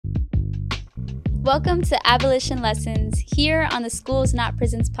Welcome to Abolition Lessons here on the Schools Not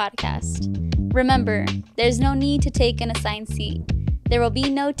Prisons podcast. Remember, there's no need to take an assigned seat. There will be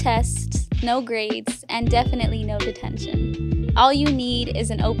no tests, no grades, and definitely no detention. All you need is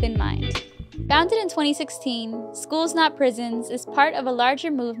an open mind. Founded in 2016, Schools Not Prisons is part of a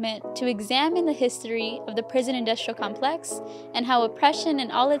larger movement to examine the history of the prison industrial complex and how oppression in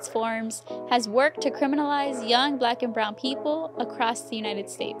all its forms has worked to criminalize young Black and brown people across the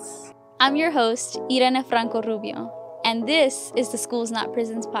United States. I'm your host, Irene Franco Rubio, and this is the Schools Not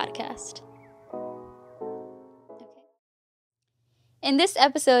Prisons podcast. In this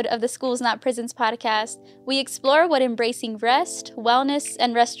episode of the Schools Not Prisons podcast, we explore what embracing rest, wellness,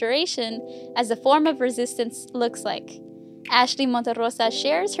 and restoration as a form of resistance looks like. Ashley Monterrosa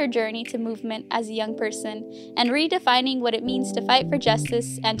shares her journey to movement as a young person and redefining what it means to fight for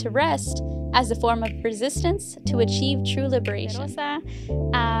justice and to rest as a form of resistance to achieve true liberation.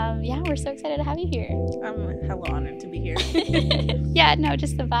 We're so excited to have you here. I'm hella honored to be here.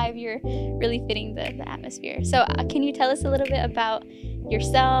 Just the vibe. You're really fitting the atmosphere. So can you tell us a little bit about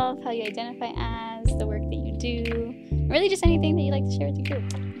yourself, how you identify as, the work that you do, really just anything that you'd like to share with the group?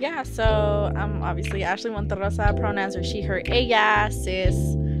 Yeah, so I'm obviously Ashley Monterrosa. Pronouns are she, her, ella, sis.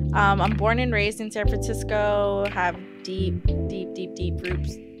 I'm born and raised in San Francisco, have deep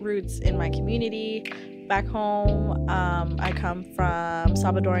roots in my community. Back home, I come from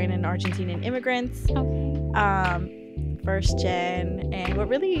Salvadorian and Argentinian immigrants, first gen, and what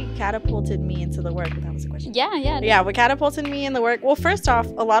really catapulted me into the work, that was a question. What catapulted me in the work, well, first off,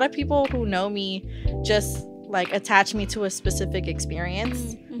 a lot of people who know me just like attach me to a specific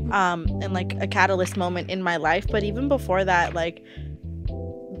experience, and like a catalyst moment in my life. But even before that, like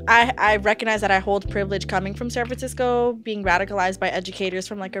I recognize that I hold privilege coming from San Francisco, being radicalized by educators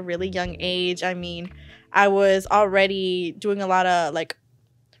from like a really young age. I mean, I was already doing a lot of like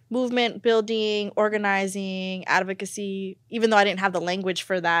movement building, organizing, advocacy, even though I didn't have the language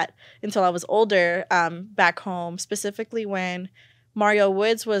for that until I was older, back home, specifically when Mario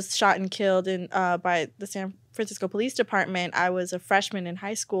Woods was shot and killed by the San Francisco Police Department. I was a freshman in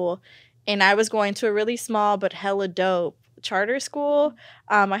high school, and I was going to a really small but hella dope charter school.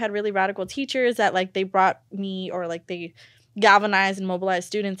 I had really radical teachers that like they brought me, or like they galvanized and mobilized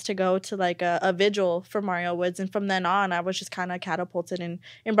students to go to like a vigil for Mario Woods. And from then on, I was just kind of catapulted and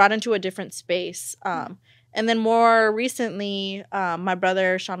brought into a different space. And then more recently, my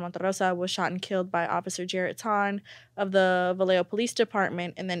brother, Sean Monterrosa, was shot and killed by Officer Jarrett Ton of the Vallejo Police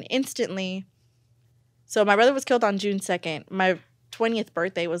Department. And then instantly, so my brother was killed on June 2nd. My 20th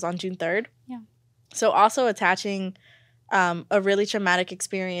birthday was on June 3rd. Yeah. So also attaching a really traumatic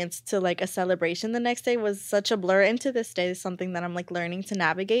experience to like a celebration the next day was such a blur. And to this day is something that I'm like learning to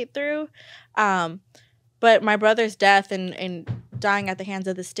navigate through. But my brother's death and dying at the hands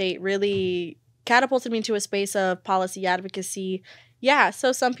of the state really catapulted me to a space of policy advocacy. Yeah,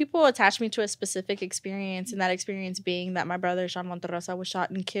 so some people attach me to a specific experience, and that experience being that my brother, Sean Monterrosa, was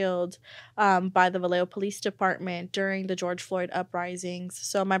shot and killed by the Vallejo Police Department during the George Floyd uprisings.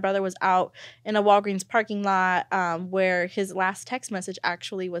 So my brother was out in a Walgreens parking lot where his last text message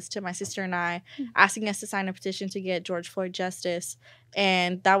actually was to my sister and I, asking us to sign a petition to get George Floyd justice.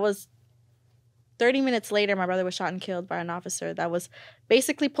 And that was 30 minutes later, my brother was shot and killed by an officer that was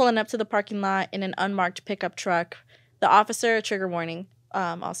basically pulling up to the parking lot in an unmarked pickup truck. The officer, trigger warning,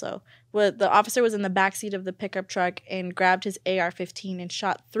 the officer was in the backseat of the pickup truck and grabbed his AR-15 and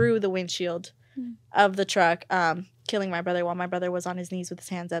shot through the windshield of the truck, killing my brother while my brother was on his knees with his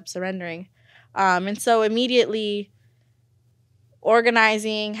hands up, surrendering. And so immediately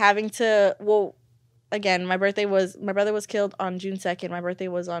organizing, again, my brother was killed on June 2nd. My birthday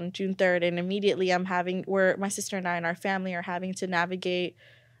was on June 3rd. And immediately my sister and I and our family are having to navigate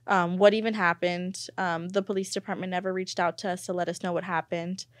what even happened. The police department never reached out to us to let us know what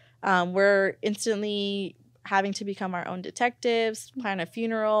happened. We're instantly having to become our own detectives, plan a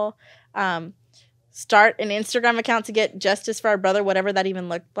funeral, start an Instagram account to get justice for our brother, whatever that even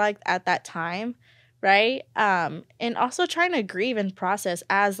looked like at that time, right? And also trying to grieve and process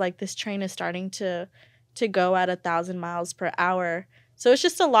as like this train is starting to go at 1,000 miles per hour. So it's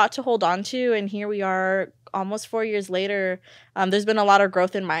just a lot to hold on to. And here we are almost 4 years later. There's been a lot of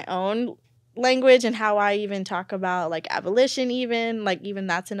growth in my own language and how I even talk about like abolition, even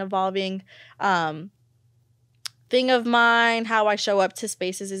that's an evolving thing of mine. How I show up to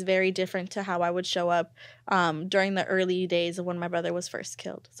spaces is very different to how I would show up during the early days of when my brother was first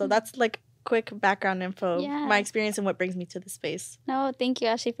killed. So that's like quick background info, my experience and what brings me to the space. No, thank you,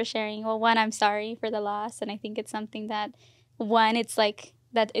 Ashley, for sharing. Well, one, I'm sorry for the loss. And I think it's something that, one, it's like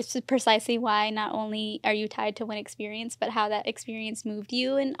that is precisely why not only are you tied to one experience, but how that experience moved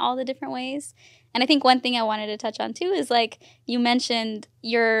you in all the different ways. And I think one thing I wanted to touch on too is like you mentioned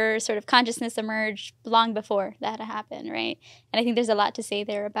your sort of consciousness emerged long before that had happened, right? And I think there's a lot to say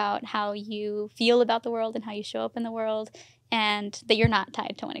there about how you feel about the world and how you show up in the world, and that you're not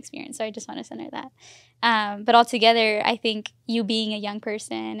tied to one experience. So I just want to center that. But altogether, I think you being a young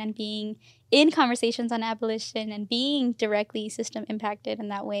person and being in conversations on abolition and being directly system impacted in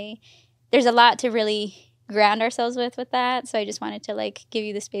that way, there's a lot to really ground ourselves with that. So I just wanted to like give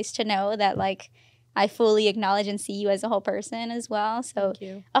you the space to know that like I fully acknowledge and see you as a whole person as well. So thank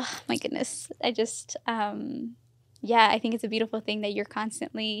you. Oh my goodness, I just I think it's a beautiful thing that you're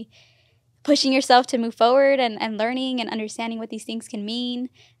constantly pushing yourself to move forward and learning and understanding what these things can mean.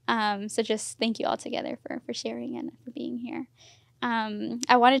 So just thank you all together for sharing and for being here.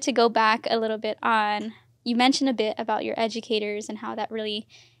 I wanted to go back a little bit on, you mentioned a bit about your educators and how that really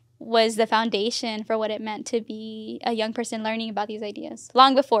was the foundation for what it meant to be a young person learning about these ideas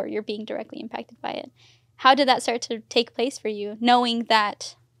long before you're being directly impacted by it. How did that start to take place for you, knowing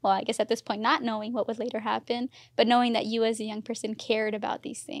that, well, I guess at this point not knowing what would later happen, but knowing that you as a young person cared about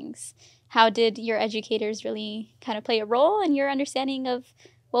these things? How did your educators really kind of play a role in your understanding of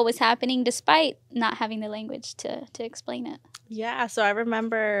what was happening despite not having the language to explain it? Yeah, so I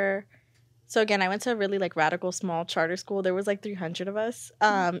remember... So again, I went to a really like radical small charter school. There was like 300 of us.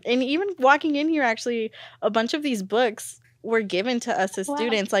 And even walking in here, actually, a bunch of these books were given to us as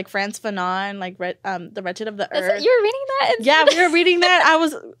students, like Frantz Fanon, like The Wretched of the Earth. You were reading that? Yeah, we were reading that.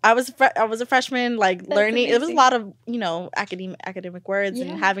 I was a freshman, like That's learning. Amazing. It was a lot of, you know, academic words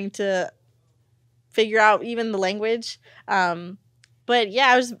and having to figure out even the language. But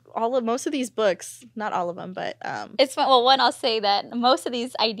yeah, most of these books, not all of them, but it's fun. Well, one, I'll say that most of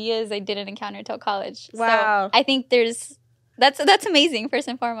these ideas I didn't encounter until college. Wow. So I think that's amazing first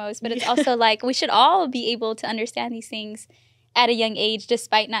and foremost, but it's also like we should all be able to understand these things at a young age,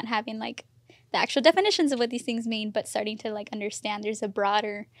 despite not having like the actual definitions of what these things mean, but starting to like understand there's a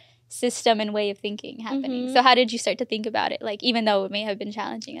broader system and way of thinking happening. So how did you start to think about it? Like, even though it may have been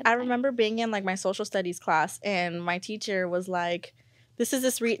challenging at the time? I remember being in like my social studies class, and my teacher was like, this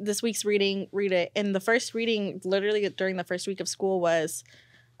is this week's reading, read it. And the first reading, literally during the first week of school, was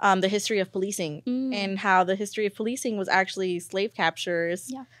the history of policing and how the history of policing was actually slave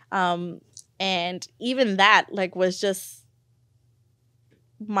captures. Yeah. And even that like was just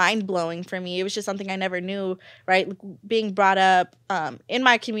mind-blowing for me. It was just something I never knew, right? Being brought up in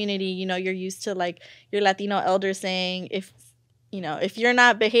my community, you know, you're used to like your Latino elders saying, if you're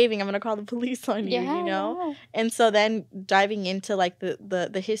not behaving, I'm going to call the police on you, you know? Yeah. And so then diving into like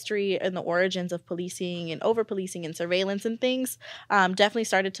the history and the origins of policing and over-policing and surveillance and things definitely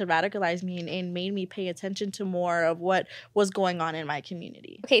started to radicalize me and made me pay attention to more of what was going on in my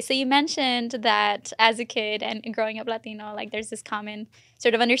community. Okay, so you mentioned that as a kid and growing up Latino, like there's this common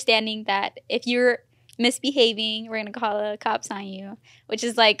sort of understanding that if you're misbehaving, we're going to call the cops on you, which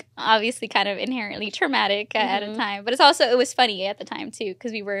is like obviously kind of inherently traumatic at a time. But it was funny at the time too,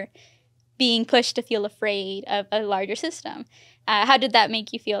 because we were being pushed to feel afraid of a larger system. How did that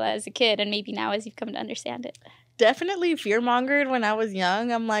make you feel as a kid, and maybe now as you've come to understand it? Definitely fear-mongered when I was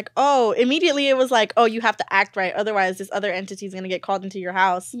young. I'm like, immediately it was like, you have to act right. Otherwise, this other entity is going to get called into your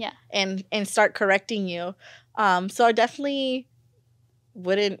house and start correcting you. So I definitely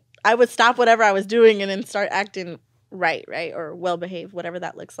I would stop whatever I was doing and then start acting right, or well-behaved, whatever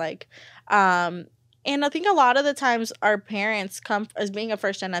that looks like. And I think a lot of the times our parents come, as being a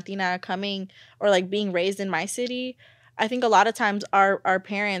first-gen Latina coming or like being raised in my city, I think a lot of times our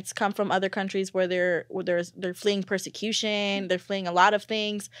parents come from other countries where they're fleeing persecution, they're fleeing a lot of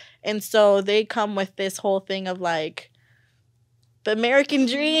things. And so they come with this whole thing of like, the American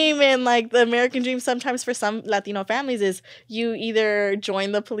dream, and like the American dream sometimes for some Latino families is you either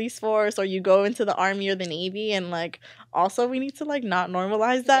join the police force or you go into the Army or the Navy, and like also we need to like not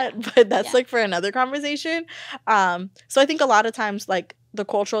normalize that, but that's like for another conversation. So I think a lot of times like the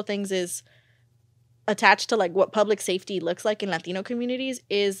cultural things is attached to like what public safety looks like in Latino communities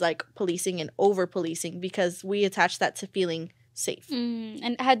is like policing and over policing, because we attach that to feeling safe.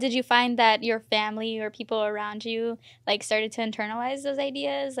 And how did you find that your family or people around you like started to internalize those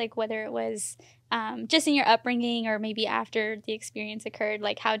ideas, like whether it was just in your upbringing or maybe after the experience occurred?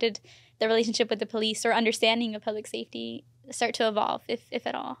 Like how did the relationship with the police or understanding of public safety start to evolve, if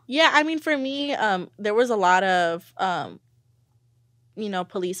at all? Yeah, I mean, for me, there was a lot of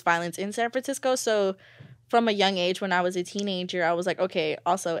police violence in San Francisco. So from a young age, when I was a teenager, I was like, okay,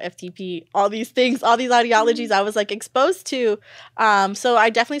 also FTP, all these things, all these ideologies I was like exposed to. So I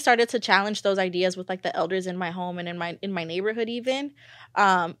definitely started to challenge those ideas with like the elders in my home and in my neighborhood even.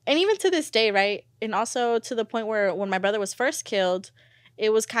 And even to this day, right? And also to the point where when my brother was first killed,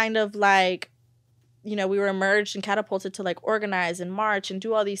 it was kind of like, you know, we were emerged and catapulted to like organize and march and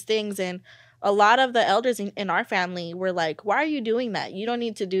do all these things. And a lot of the elders in our family were like, why are you doing that? You don't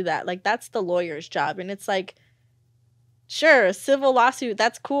need to do that. Like, that's the lawyer's job. And it's like, sure, civil lawsuit,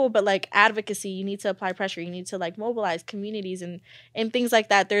 that's cool. But like advocacy, you need to apply pressure. You need to like mobilize communities and things like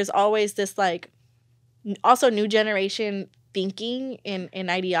that. There's always this like also new generation thinking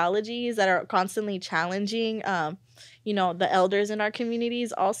and ideologies that are constantly challenging, you know, the elders in our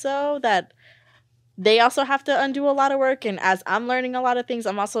communities also, that they also have to undo a lot of work. And as I'm learning a lot of things,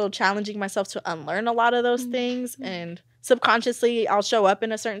 I'm also challenging myself to unlearn a lot of those things. And subconsciously, I'll show up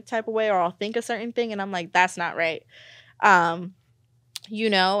in a certain type of way, or I'll think a certain thing. And I'm like, that's not right. You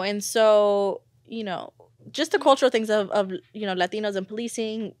know, and so, you know, just the cultural things of you know, Latinos and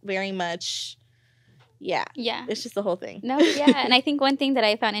policing, very much. Yeah. It's just the whole thing. No, yeah. And I think one thing that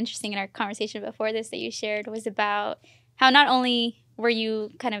I found interesting in our conversation before this that you shared was about how not only were you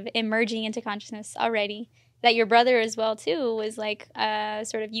kind of emerging into consciousness already, that your brother as well, too, was like a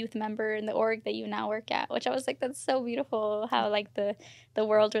sort of youth member in the org that you now work at, which I was like, that's so beautiful how like the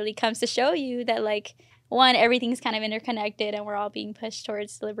world really comes to show you that like, one, everything's kind of interconnected and we're all being pushed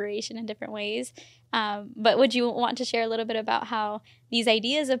towards liberation in different ways. But would you want to share a little bit about how these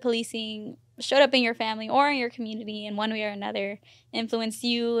ideas of policing showed up in your family or in your community in one way or another, influenced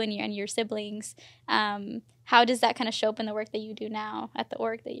you and your siblings? How does that kind of show up in the work that you do now at the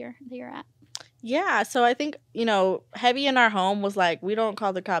org that you're at? Yeah, so I think, you know, heavy in our home was like, we don't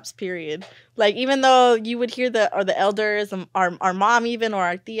call the cops, period. Like, even though you would hear the elders, our mom even, or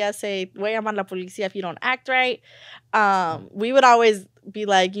our tia say, "Voy a llamar la policía if you don't act right," we would always be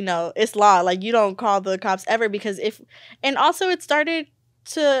like, you know, it's law. Like, you don't call the cops ever, because and also it started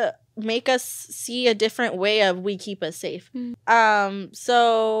to make us see a different way of we keep us safe.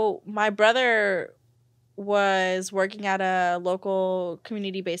 So my brother was working at a local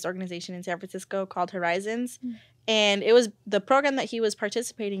community-based organization in San Francisco called Horizons. And it was the program that he was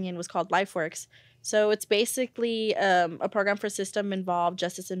participating in was called LifeWorks. So it's basically a program for system-involved,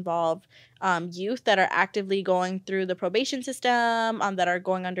 justice-involved youth that are actively going through the probation system, that are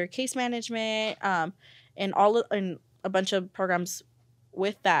going under case management, and a bunch of programs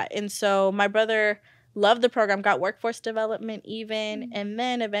with that. And so my brother loved the program, got workforce development even, and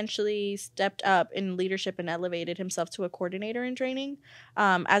then eventually stepped up in leadership and elevated himself to a coordinator in training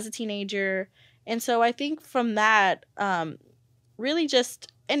as a teenager. And so I think from that, really just,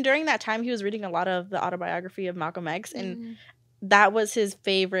 and during that time, he was reading a lot of the autobiography of Malcolm X, and that was his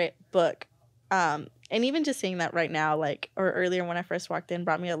favorite book. And even just saying that right now, like, or earlier when I first walked in,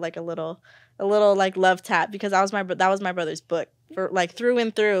 brought me a little like love tap, because that was my brother's book for like through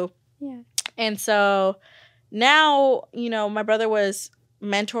and through. Yeah. And so now, you know, my brother was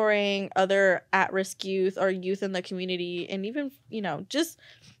mentoring other at-risk youth or youth in the community, and even, you know, just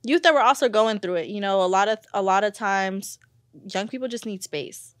youth that were also going through it. You know, a lot of times young people just need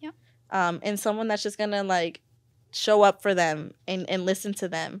space. Yeah. And someone that's just gonna like show up for them and listen to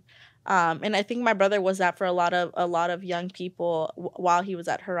them. And I think my brother was that for a lot of young people while he was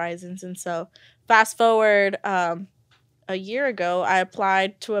at Horizons. And so fast forward, a year ago, I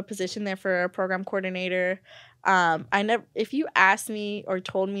applied to a position there for a program coordinator. If you asked me or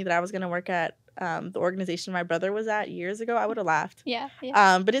told me that I was going to work at the organization my brother was at years ago, I would have laughed. Yeah.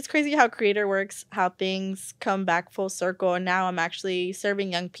 But it's crazy how creator works, how things come back full circle. And now I'm actually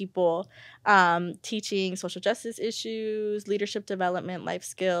serving young people, teaching social justice issues, leadership development, life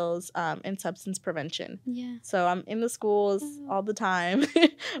skills, and substance prevention. Yeah. So I'm in the schools all the time,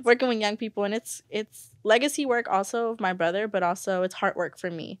 working with young people. And it's legacy work also of my brother, but also it's heart work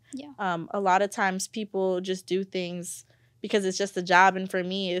for me. Yeah. A lot of times people just do things because it's just a job, and for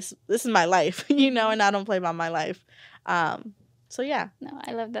me, this is my life, you know, and I don't play by my life. So yeah. No,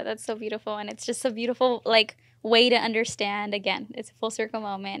 I love that. That's so beautiful, and it's just a beautiful like way to understand. Again, it's a full circle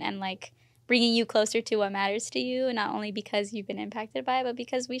moment, and like bringing you closer to what matters to you, not only because you've been impacted by it, but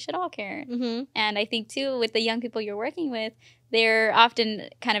because we should all care. Mm-hmm. And I think too, with the young people you're working with, they're often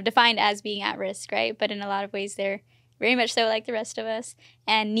kind of defined as being at risk, right? But in a lot of ways, they're very much so like the rest of us,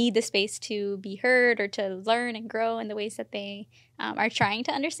 and need the space to be heard or to learn and grow in the ways that they are trying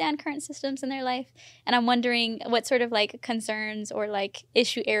to understand current systems in their life. And I'm wondering what sort of like concerns or like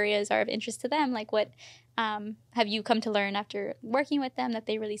issue areas are of interest to them. Like what have you come to learn after working with them that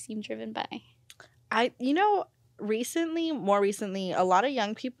they really seem driven by? More recently, a lot of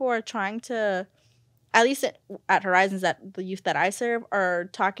young people are trying to at least at Horizons, that the youth that I serve are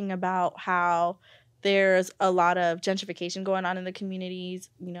talking about how there's a lot of gentrification going on in the communities.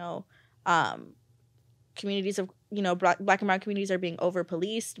 Communities of, Black and brown communities are being over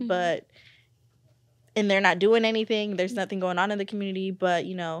policed, and they're not doing anything. There's nothing going on in the community, but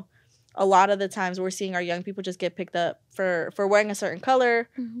a lot of the times we're seeing our young people just get picked up for wearing a certain color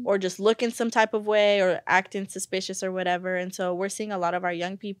or just looking some type of way or acting suspicious or whatever. And so we're seeing a lot of our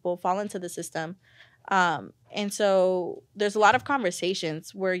young people fall into the system. And so there's a lot of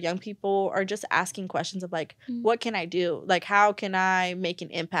conversations where young people are just asking questions of like, what can I do? Like, how can I make an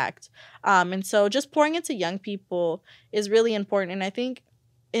impact? And so just pouring into young people is really important. And I think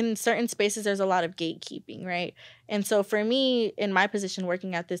in certain spaces, there's a lot of gatekeeping, right? And so for me, in my position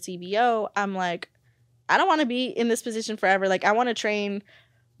working at the CBO, I'm like, I don't want to be in this position forever. Like, I want to train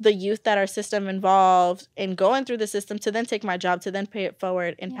the youth that are system involved in going through the system to then take my job, to then pay it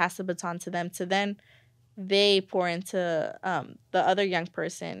forward and pass the baton to them, to then they pour into the other young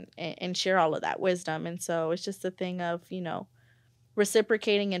person and share all of that wisdom. And so it's just a thing of,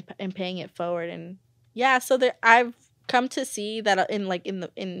 reciprocating and paying it forward. And so I've come to see that in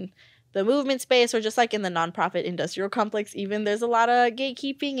the movement space, or just like in the nonprofit industrial complex, even, there's a lot of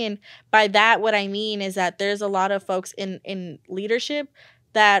gatekeeping. And by that, what I mean is that there's a lot of folks in leadership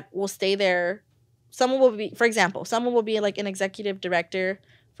that will stay there. Someone will be like an executive director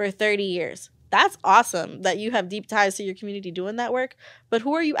for 30 years. That's awesome that you have deep ties to your community doing that work. But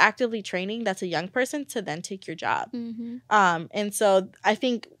who are you actively training that's a young person to then take your job? And so I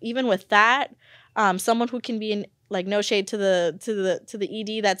think even with that, someone who can be in, like, no shade to the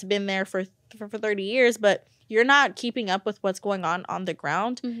ED that's been there for 30 years, but you're not keeping up with what's going on the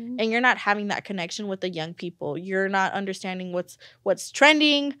ground, and you're not having that connection with the young people. You're not understanding what's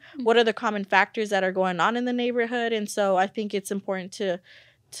trending, what are the common factors that are going on in the neighborhood. And so I think it's important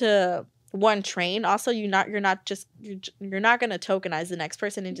to one, train. Also, you're not going to tokenize the next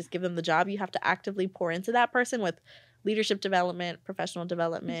person and just give them the job. You have to actively pour into that person with leadership development, professional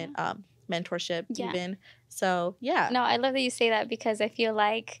development, mentorship, even. So no, I love that you say that, because I feel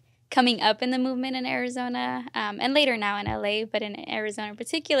like coming up in the movement in Arizona, and later now in LA, but in Arizona in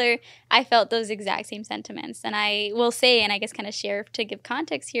particular, I felt those exact same sentiments. And I will say, and I guess kind of share to give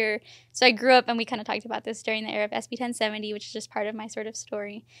context here, so I grew up, and we kind of talked about this during the era of SB 1070, which is just part of my sort of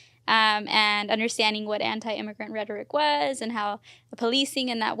story, and understanding what anti-immigrant rhetoric was and how policing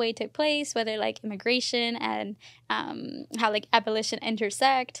in that way took place, whether like immigration and how like abolition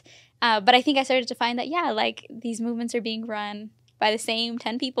intersect. But I think I started to find that, like these movements are being run by the same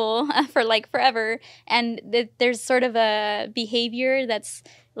 10 people for like forever. And there's sort of a behavior that's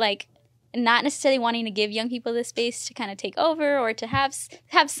like not necessarily wanting to give young people the space to kind of take over or to have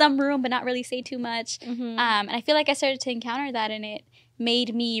some room, but not really say too much. And I feel like I started to encounter that, and it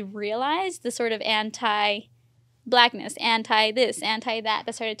made me realize the sort of anti-Blackness, anti-this,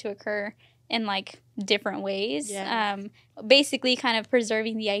 anti-that started to occur in like different ways. Basically kind of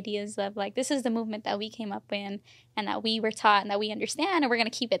preserving the ideas of like, this is the movement that we came up in and that we were taught and that we understand, and we're going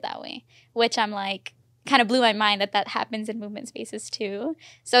to keep it that way, which I'm like, kind of blew my mind that happens in movement spaces too.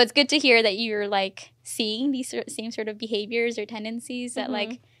 So it's good to hear that you're like seeing these same sort of behaviors or tendencies that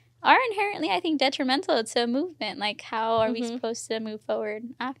like are inherently, I think, detrimental to a movement. Like, how are we supposed to move forward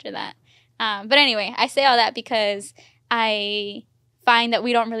after that? But anyway, I say all that because I find that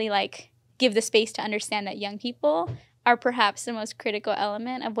we don't really like give the space to understand that young people are perhaps the most critical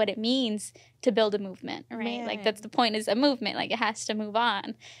element of what it means to build a movement, right? Man. Like, that's the point, is a movement. Like, it has to move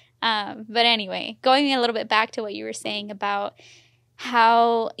on. But anyway, going a little bit back to what you were saying about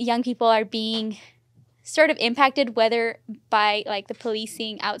how young people are being sort of impacted, whether by like the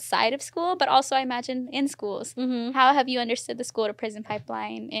policing outside of school, but also I imagine in schools. How have you understood the school to prison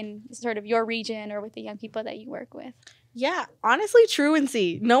pipeline in sort of your region or with the young people that you work with? Yeah, honestly,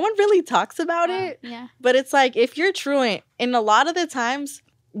 truancy. No one really talks about it. Yeah. But it's like, if you're truant, and a lot of the times,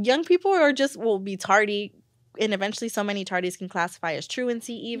 young people will be tardy, and eventually so many tardies can classify as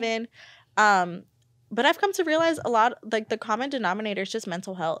truancy even. But I've come to realize a lot, like, the common denominator is just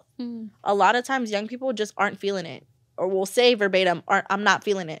mental health. A lot of times young people just aren't feeling it, or will say verbatim, I'm not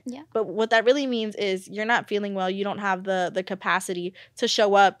feeling it. Yeah. But what that really means is you're not feeling well. You don't have the capacity to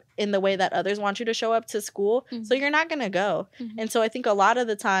show up in the way that others want you to show up to school. So you're not going to go. And so I think a lot of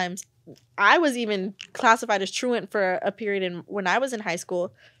the times, I was even classified as truant for a period when I was in high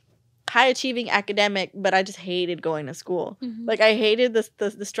school. High achieving academic, but I just hated going to school. Like, I hated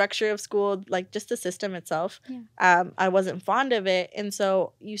the structure of school, like just the system itself. I wasn't fond of it. And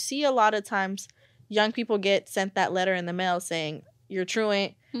so you see a lot of times young people get sent that letter in the mail saying, you're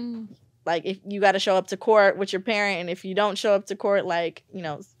truant. Like, if you got to show up to court with your parent, and if you don't show up to court, like,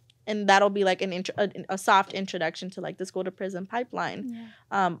 and and that'll be like a soft introduction to like the school to prison pipeline.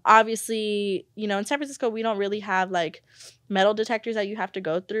 Obviously, you know, in San Francisco we don't really have like metal detectors that you have to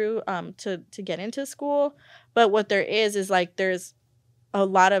go through to get into school, but what there is like there's a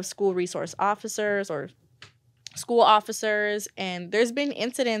lot of school resource officers or school officers, and there's been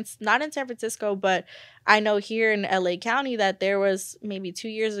incidents not in San Francisco, but I know here in LA County that there was maybe 2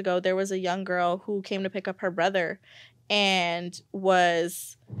 years ago there was a young girl who came to pick up her brother, and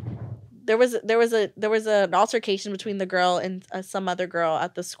there was an altercation between the girl and some other girl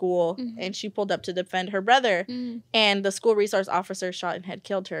at the school, and she pulled up to defend her brother, and the school resource officer shot and had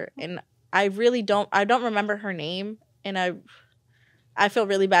killed her. And I don't remember her name, and I feel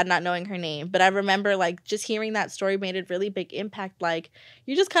really bad not knowing her name, but I remember like just hearing that story made a really big impact. Like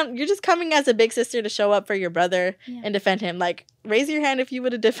you're just coming as a big sister to show up for your brother and defend him. Like raise your hand if you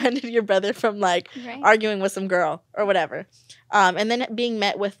would have defended your brother from like arguing with some girl or whatever. And then being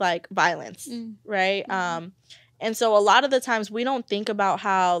met with like violence, right? And so a lot of the times we don't think about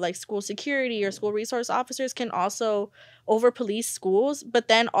how like school security or school resource officers can also over police schools, but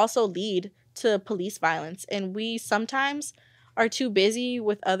then also lead to police violence. And we sometimes are too busy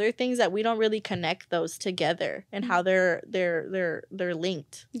with other things that we don't really connect those together and how they're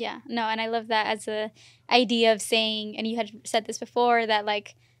linked. Yeah, no, and I love that as a idea of saying, and you had said this before, that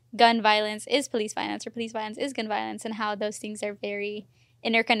like gun violence is police violence or police violence is gun violence, and how those things are very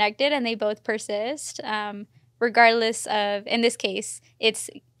interconnected and they both persist, regardless of, in this case, it's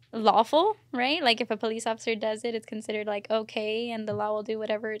lawful, right? Like if a police officer does it, it's considered like okay, and the law will do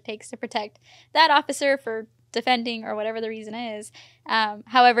whatever it takes to protect that officer for defending or whatever the reason is.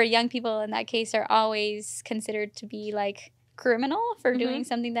 However, young people in that case are always considered to be like criminal for doing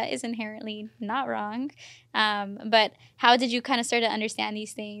something that is inherently not wrong. But how did you kind of start to understand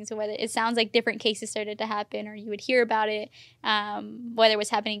these things? Whether it sounds like different cases started to happen, or you would hear about it, whether it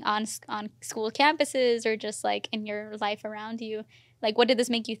was happening on school campuses or just like in your life around you. Like, what did this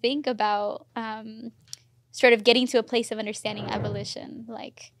make you think about sort of getting to a place of understanding abolition?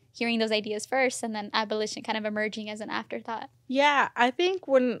 Like hearing those ideas first and then abolition kind of emerging as an afterthought. Yeah, I think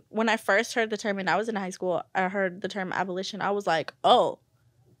when I first heard the term, and I was in high school, I heard the term abolition, I was like, oh.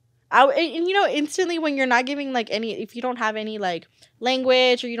 And you know, instantly when you're not giving like any, if you don't have any like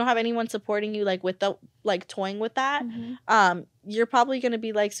language or you don't have anyone supporting you like with the like toying with that, you're probably going to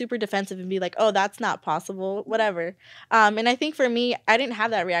be like super defensive and be like, oh, that's not possible, whatever. And I think for me, I didn't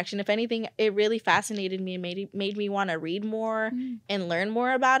have that reaction. If anything, it really fascinated me and made me want to read more and learn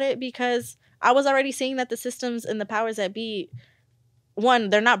more about it, because I was already seeing that the systems and the powers that be, one,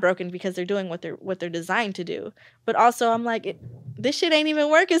 they're not broken because they're doing what they're designed to do. But also I'm like, this shit ain't even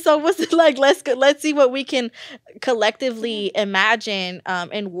working. So what's it like? Let's see what we can collectively imagine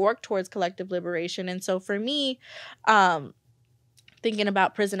and work towards collective liberation. And so for me, thinking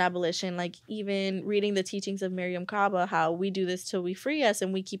about prison abolition, like even reading the teachings of Miriam Kaba, how we do this till we free us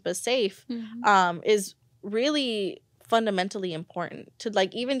and we keep us safe, is really fundamentally important to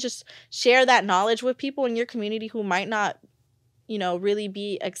like even just share that knowledge with people in your community who might not, you know, really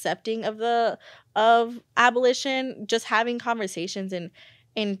be accepting of abolition. Just having conversations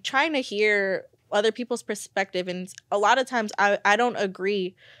and trying to hear other people's perspective. And a lot of times I don't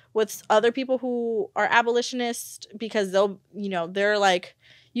agree with other people who are abolitionists, because they're like,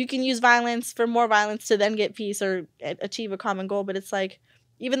 you can use violence for more violence to then get peace or achieve a common goal. But it's like,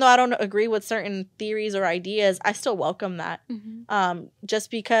 even though I don't agree with certain theories or ideas, I still welcome that. Just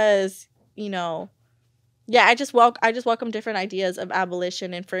because, you know, yeah, I just welcome different ideas of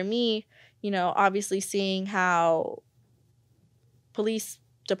abolition. And for me, you know, obviously seeing how police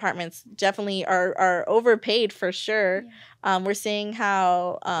departments definitely are overpaid for sure. We're seeing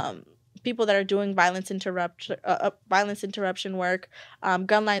how people that are doing violence interruption work,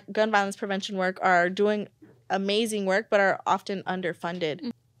 gun violence prevention work, are doing amazing work, but are often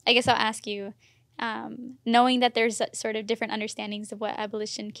underfunded. I guess I'll ask you, knowing that there's sort of different understandings of what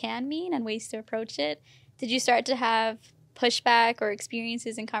abolition can mean and ways to approach it, did you start to have pushback or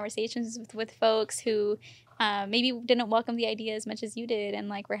experiences and conversations with folks who maybe didn't welcome the idea as much as you did and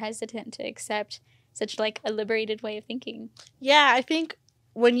like were hesitant to accept such like a liberated way of thinking? Yeah, I think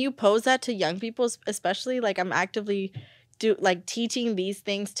when you pose that to young people, especially, like I'm actively teaching these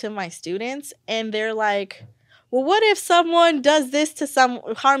things to my students, and they're like, well, what if someone does this to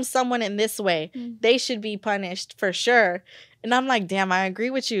harms someone in this way? They should be punished for sure. And I'm like, damn, I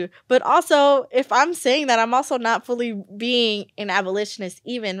agree with you. But also, if I'm saying that, I'm also not fully being an abolitionist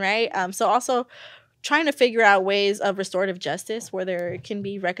even, right? So also trying to figure out ways of restorative justice where there can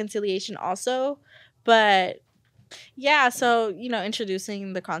be reconciliation also. But yeah, so, you know,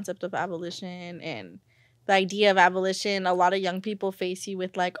 introducing the concept of abolition and the idea of abolition, a lot of young people face you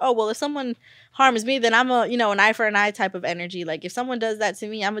with like, oh, well, if someone harms me, then I'm an eye for an eye type of energy. Like if someone does that to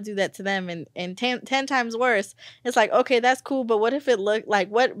me, I'm gonna do that to them, and 10 times worse. It's like, okay, that's cool, but what if it looked like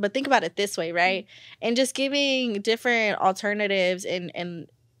what? But think about it this way, right? And just giving different alternatives and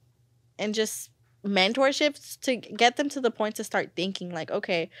just mentorships to get them to the point to start thinking like,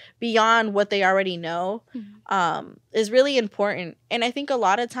 okay, beyond what they already know, is really important. And I think a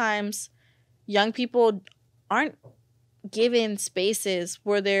lot of times young people aren't given spaces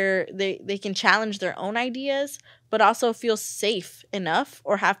where they can challenge their own ideas, but also feel safe enough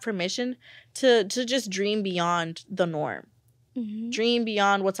or have permission to just dream beyond the norm. Dream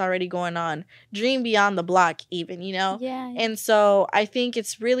beyond what's already going on, dream beyond the block even, Yeah. And so I think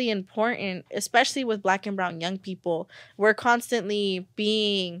it's really important, especially with Black and brown young people. We're constantly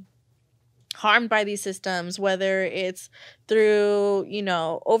being harmed by these systems, whether it's through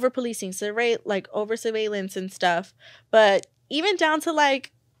over policing, over surveillance and stuff, but even down to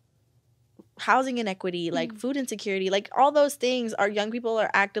like housing inequity, like food insecurity, like all those things our young people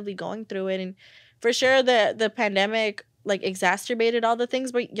are actively going through it. And for sure the pandemic like exacerbated all the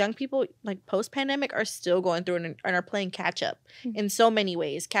things, but young people like post-pandemic are still going through and are playing catch up in so many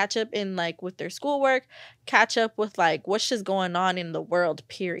ways. Catch up in like with their schoolwork, catch up with like what's just going on in the world,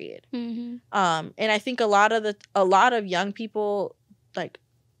 period. And I think a lot of young people like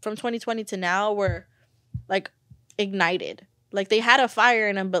from 2020 to now were like ignited, like they had a fire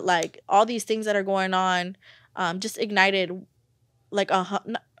in them, but like all these things that are going on just ignited like a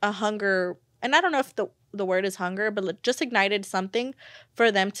hunger. And I don't know if the word is hunger, but just ignited something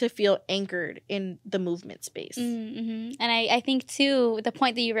for them to feel anchored in the movement space. And I think, too, the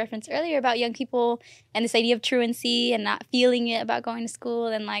point that you referenced earlier about young people and this idea of truancy and not feeling it about going to school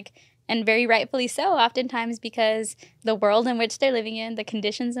and very rightfully so, oftentimes because the world in which they're living in, the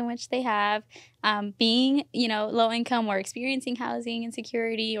conditions in which they have, being, low income or experiencing housing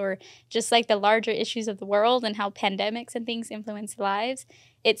insecurity or just like the larger issues of the world and how pandemics and things influence lives.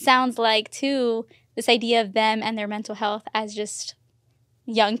 It sounds like, too, this idea of them and their mental health as just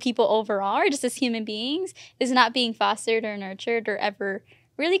young people overall or just as human beings is not being fostered or nurtured or ever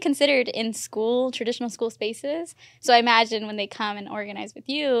really considered in traditional school spaces. So I imagine when they come and organize with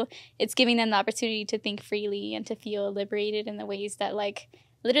you, it's giving them the opportunity to think freely and to feel liberated in the ways that like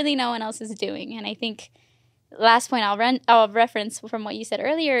literally no one else is doing. And I think last point I'll reference from what you said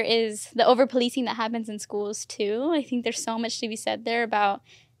earlier is the over-policing that happens in schools too. I think there's so much to be said there about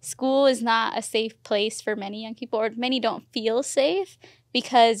school is not a safe place for many young people, or many don't feel safe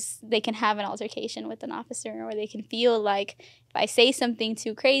because they can have an altercation with an officer, or they can feel like if I say something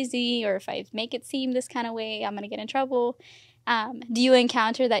too crazy or if I make it seem this kind of way, I'm going to get in trouble. Do you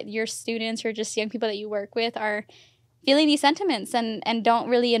encounter that your students or just young people that you work with are feeling these sentiments and don't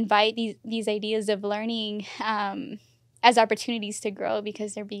really invite these ideas of learning as opportunities to grow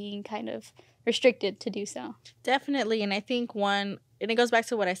because they're being kind of restricted to do so? Definitely. And I think and it goes back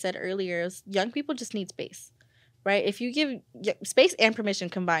to what I said earlier, is young people just need space, right? If you give space and permission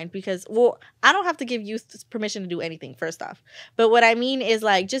combined, because, well, I don't have to give youth permission to do anything, first off. But what I mean is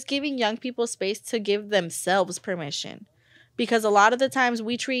like just giving young people space to give themselves permission. Because a lot of the times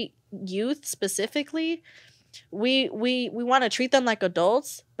we treat youth specifically, we want to treat them like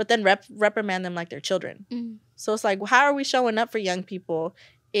adults, but then reprimand them like they're children. So it's like, well, how are we showing up for young people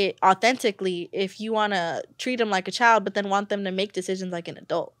authentically if you want to treat them like a child but then want them to make decisions like an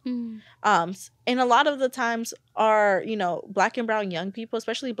adult? And a lot of the times our Black and brown young people,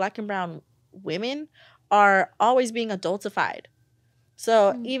 especially Black and brown women, are always being adultified.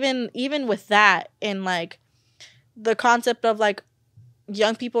 So even with that, and like the concept of like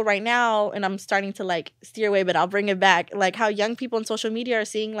young people right now, and I'm starting to like steer away, but I'll bring it back, like how young people on social media are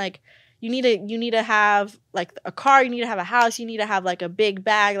seeing like you need to have like a car, you need to have a house, you need to have like a big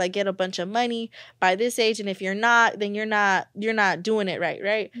bag, like get a bunch of money by this age, and if you're not, then you're not doing it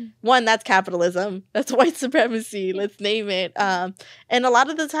right? One, that's capitalism, that's white supremacy, let's name it. And a lot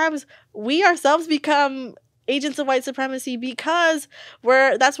of the times we ourselves become agents of white supremacy because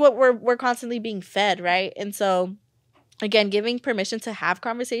that's what we're constantly being fed, right? And so again, giving permission to have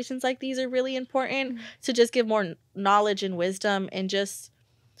conversations like these are really important, to just give more knowledge and wisdom, and just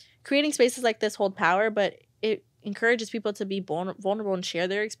creating spaces like this hold power, but it encourages people to be vulnerable and share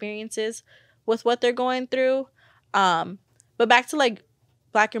their experiences with what they're going through. But back to like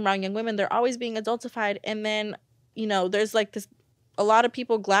Black and brown young women, they're always being adultified. And then, there's like this, a lot of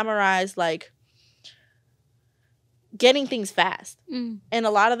people glamorize like getting things fast. And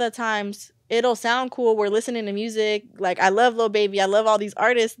a lot of the times it'll sound cool. We're listening to music. Like I love Lil Baby. I love all these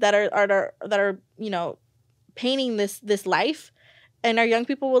artists that are painting this life. and our young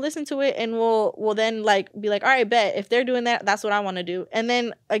people will listen to it, and we'll then like be like, all right, bet if they're doing that, that's what I want to do. And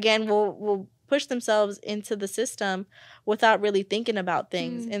then again, we'll push themselves into the system without really thinking about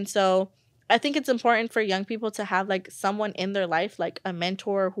things. And so I think it's important for young people to have like someone in their life, like a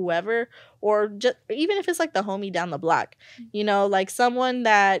mentor or whoever, or just even if it's like the homie down the block, you know, like someone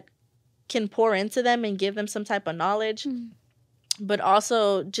that can pour into them and give them some type of knowledge, but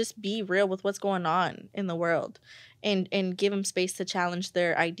also just be real with what's going on in the world. And give them space to challenge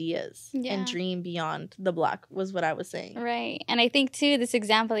their ideas and dream beyond the block was what I was saying. Right. And I think, too, this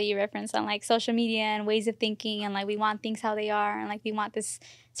example that you referenced on, like, social media and ways of thinking and, like, we want things how they are and, like, we want this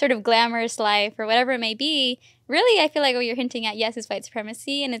sort of glamorous life or whatever it may be. Really, I feel like what you're hinting at, yes, is white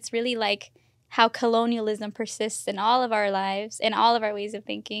supremacy. And it's really, like, how colonialism persists in all of our lives, in all of our ways of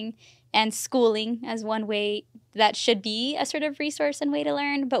thinking, and schooling as one way that should be a sort of resource and way to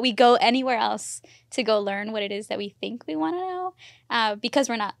learn, but we go anywhere else to go learn what it is that we think we want to know because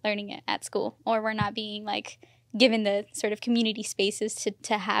we're not learning it at school, or we're not being like given the sort of community spaces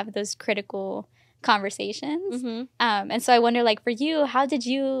to have those critical conversations. And so I wonder, like, for you, how did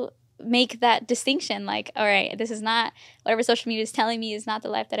you make that distinction? Like, all right, this is not whatever social media is telling me is not the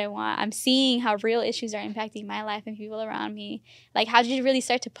life that I want. I'm seeing how real issues are impacting my life and people around me. Like, how did you really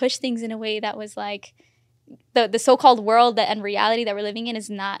start to push things in a way that was like the so-called world that and reality that we're living in is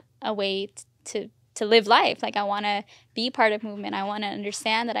not a way to live life? Like, I want to be part of movement. I want to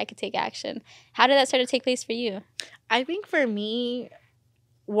understand that I could take action. How did that start to take place for you? I think for me,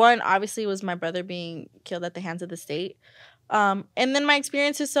 one obviously was my brother being killed at the hands of the state. And then my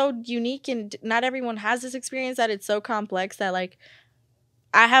experience is so unique, and not everyone has this experience, that it's so complex that, like,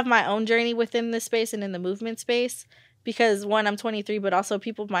 I have my own journey within this space and in the movement space because, one, I'm 23, but also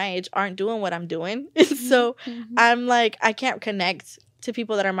people my age aren't doing what I'm doing. So I'm like, I can't connect to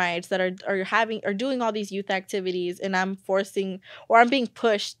people that are my age that are doing all these youth activities, and I'm being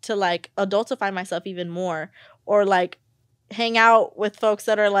pushed to, like, adultify myself even more, or, like, hang out with folks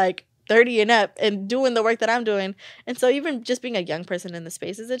that are, like, 30 and up and doing the work that I'm doing. And so even just being a young person in the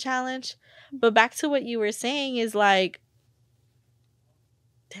space is a challenge. But back to what you were saying is like,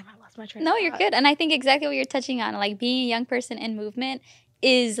 damn, I lost my train of thought. No, you're good. And I think exactly what you're touching on, like being a young person in movement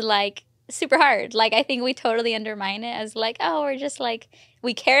is like super hard. Like, I think we totally undermine it as like, oh, we're just like,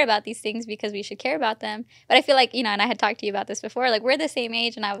 we care about these things because we should care about them. But I feel like, you know, and I had talked to you about this before, like, we're the same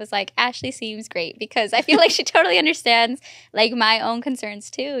age, and I was like, Ashley seems great because I feel like she totally understands like my own concerns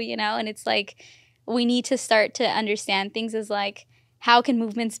too, you know. And it's like, we need to start to understand things as like, how can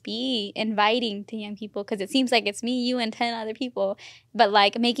movements be inviting to young people? Because it seems like it's me, you, and 10 other people, but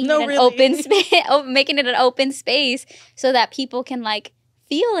like making it an open space, making it an open space so that people can like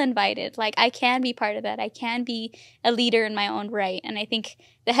feel invited. Like, I can be part of that. I can be a leader in my own right. And I think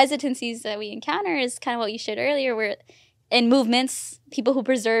the hesitancies that we encounter is kind of what you shared earlier, where in movements, people who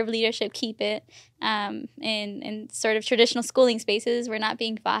preserve leadership keep it. In sort of traditional schooling spaces, we're not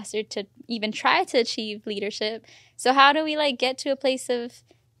being fostered to even try to achieve leadership. So how do we like get to a place of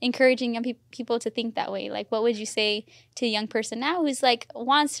encouraging young people to think that way? Like, what would you say to a young person now who's like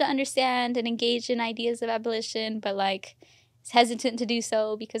wants to understand and engage in ideas of abolition, but like is hesitant to do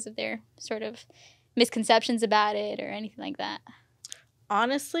so because of their sort of misconceptions about it or anything like that?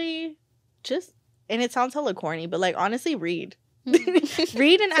 Honestly, and it sounds hella corny, but like, honestly, read.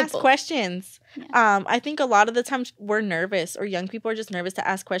 Read and ask questions. Yeah. I think a lot of the times we're nervous, or young people are just nervous to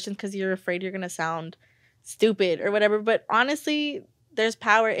ask questions because you're afraid you're going to sound stupid or whatever. But honestly, there's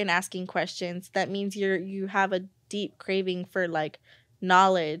power in asking questions. That means you have a deep craving for like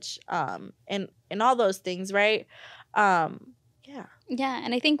knowledge and all those things, right? Yeah,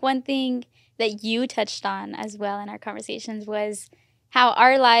 and I think one thing that you touched on as well in our conversations was how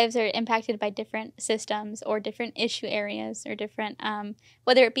our lives are impacted by different systems or different issue areas or different,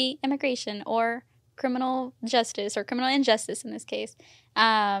 whether it be immigration or criminal justice or criminal injustice in this case,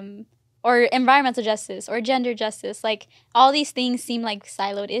 or environmental justice or gender justice. Like, all these things seem like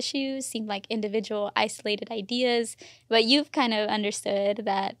siloed issues, seem like individual isolated ideas, but you've kind of understood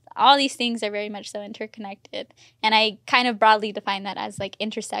that all these things are very much so interconnected. And I kind of broadly define that as like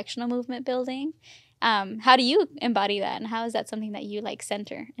intersectional movement building. How do you embody that, and how is that something that you like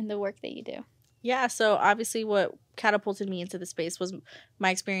center in the work that you do? Yeah, so obviously what catapulted me into the space was my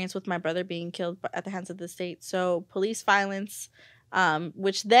experience with my brother being killed at the hands of the state. So police violence,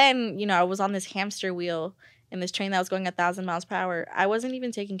 which then, you know, I was on this hamster wheel in this train that was going 1,000 miles per hour. I wasn't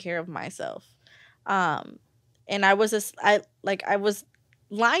even taking care of myself. And I was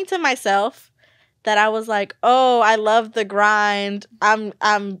lying to myself that I was like, oh, I love the grind. I'm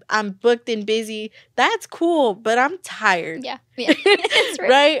booked and busy. That's cool, but I'm tired. Yeah. That's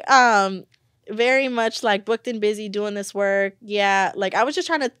right. Right? very much like booked and busy doing this work. Yeah, like I was just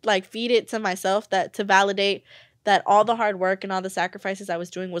trying to like feed it to myself, that to validate that all the hard work and all the sacrifices I was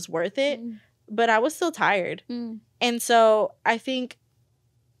doing was worth it. But I was still tired. And so I think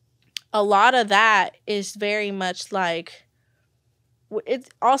a lot of that is very much like, it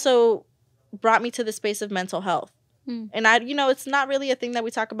also brought me to the space of mental health. And it's not really a thing that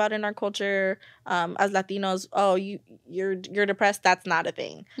we talk about in our culture as Latinos. Oh, you're depressed. That's not a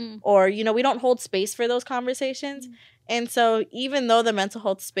thing. Or, we don't hold space for those conversations. And so even though the mental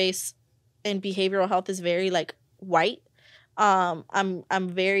health space in behavioral health is very like white, I'm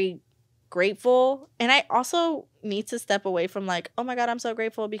very grateful. And I also need to step away from like, oh my God, I'm so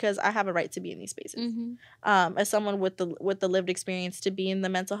grateful because I have a right to be in these spaces. As someone with the lived experience, to be in the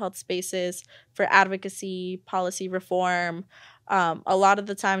mental health spaces for advocacy, policy reform. A lot of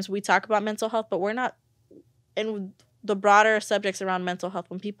the times we talk about mental health, but we're not in the broader subjects around mental health.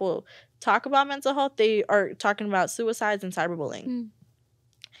 When people talk about mental health, they are talking about suicides and cyberbullying.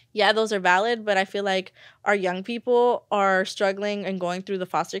 Yeah, those are valid, but I feel like our young people are struggling and going through the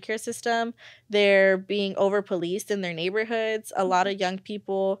foster care system. They're being over-policed in their neighborhoods. A lot of young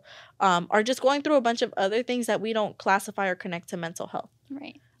people are just going through a bunch of other things that we don't classify or connect to mental health.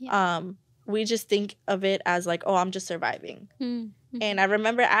 Right. Yeah. We just think of it as like, oh, I'm just surviving. And I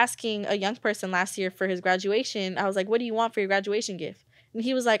remember asking a young person last year for his graduation. I was like, what do you want for your graduation gift? And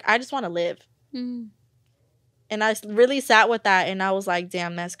he was like, I just want to live. And I really sat with that, and I was like,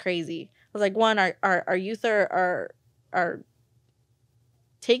 damn, that's crazy. I was like, one, our youth are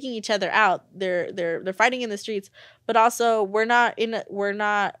taking each other out. They're fighting in the streets, but also we're not in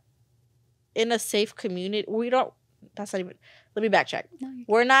a safe community. Let me backtrack.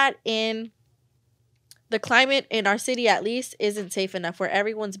 We're not in the climate in our city, at least, isn't safe enough, where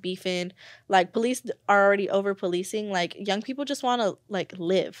everyone's beefing. Like, police are already over policing. Like, young people just want to like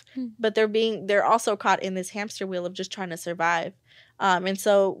live, but they're also caught in this hamster wheel of just trying to survive. And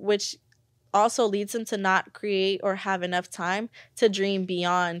so, which also leads them to not create or have enough time to dream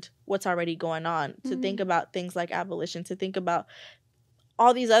beyond what's already going on, to think about things like abolition, to think about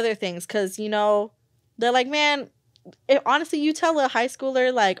all these other things. Because, they're like, man, honestly, you tell a high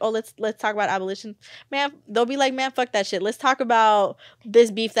schooler like, oh, let's talk about abolition, man, they'll be like, man, fuck that shit. Let's talk about this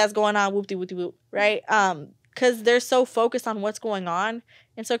beef that's going on, whoop-de-whoop-de-whoop, right? Because they're so focused on what's going on.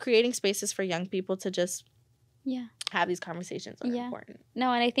 And so creating spaces for young people to just have these conversations are important.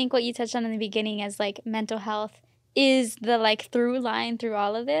 No, and I think what you touched on in the beginning is like mental health is the like through line through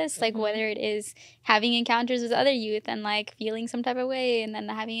all of this, like whether it is having encounters with other youth and like feeling some type of way, and then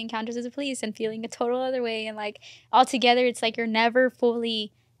having encounters with the police and feeling a total other way, and like all together it's like you're never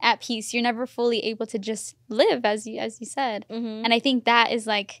fully at peace, you're never fully able to just live, as you said. And I think that is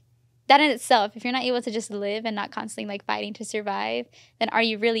like that in itself, if you're not able to just live and not constantly like fighting to survive, then are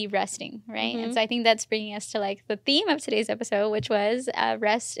you really resting, right? And so I think that's bringing us to like the theme of today's episode, which was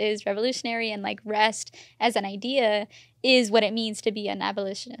rest is revolutionary, and like rest as an idea is what it means to be an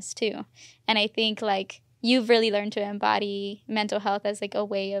abolitionist too. And I think like you've really learned to embody mental health as like a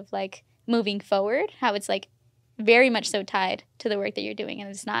way of like moving forward, how it's like very much so tied to the work that you're doing, and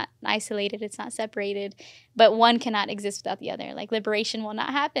it's not isolated, it's not separated, but one cannot exist without the other. Like liberation will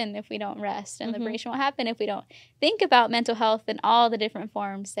not happen if we don't rest, and liberation will happen if we don't think about mental health in all the different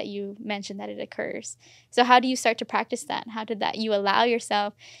forms that you mentioned that it occurs. So how do you start to practice that? How did that you allow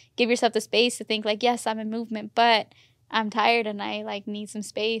yourself, give yourself the space to think like, yes, I'm in movement, but I'm tired and I like need some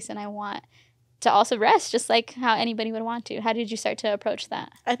space and I want to also rest, just like how anybody would want to? How did you start to approach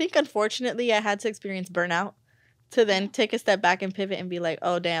that? I think unfortunately I had to experience burnout to then take a step back and pivot and be like,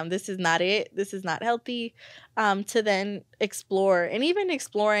 oh, damn, this is not it. This is not healthy. To then explore, and even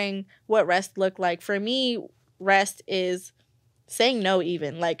exploring what rest looked like. For me, rest is saying no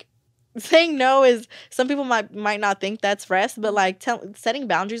even. Like, saying no is, some people might not think that's rest, but like setting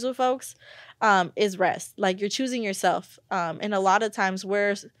boundaries with folks is rest. Like, you're choosing yourself. And a lot of times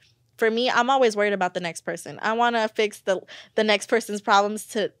for me, I'm always worried about the next person. I want to fix the next person's problems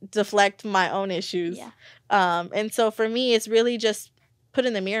to deflect my own issues. And so for me, it's really just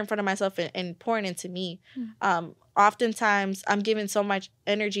putting the mirror in front of myself and pouring into me. Oftentimes, I'm giving so much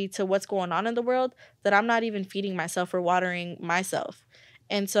energy to what's going on in the world that I'm not even feeding myself or watering myself.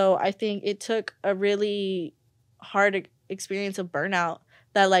 And so I think it took a really hard experience of burnout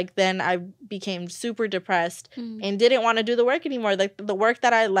that like then I became super depressed and didn't want to do the work anymore. Like the work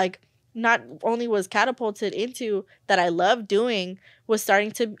that I like not only was catapulted into that I loved doing was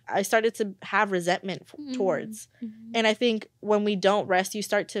I started to have resentment towards. And I think when we don't rest, you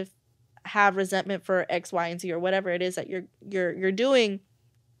start to have resentment for X, Y, and Z or whatever it is that you're doing.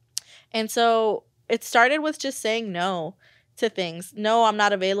 And so it started with just saying no to things. No, I'm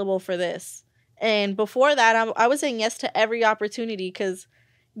not available for this. And before that, I was saying yes to every opportunity because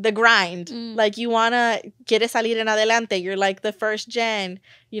the grind. Like, you want to quieres salir en adelante. You're like the first gen.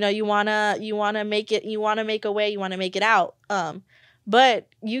 You know, you want to make it. You want to make a way. You want to make it out. But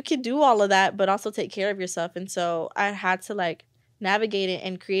you could do all of that, but also take care of yourself. And so I had to like navigate it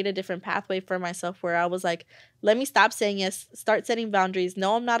and create a different pathway for myself where I was like, let me stop saying yes, start setting boundaries.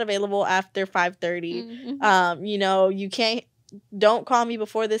 No, I'm not available after 5:30. You know, don't call me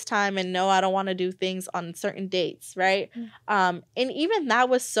before this time, and no, I don't want to do things on certain dates, right? And even that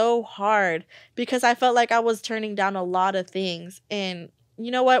was so hard because I felt like I was turning down a lot of things. And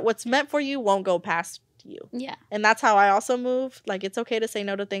you know what? What's meant for you won't go past you. Yeah. And that's how I also move. Like, it's okay to say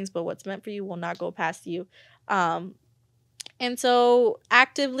no to things, but what's meant for you will not go past you. And so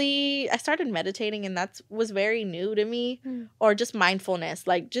actively, I started meditating, and that was very new to me. Or just mindfulness,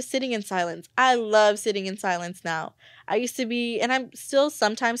 like just sitting in silence. I love sitting in silence now. I used to be, and I'm still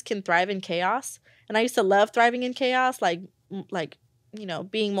sometimes can thrive in chaos. And I used to love thriving in chaos, like you know,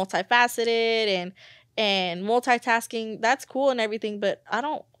 being multifaceted and multitasking. That's cool and everything, but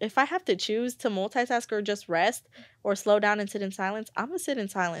if I have to choose to multitask or just rest or slow down and sit in silence, I'm gonna sit in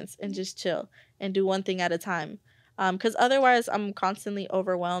silence and just chill and do one thing at a time. Because otherwise I'm constantly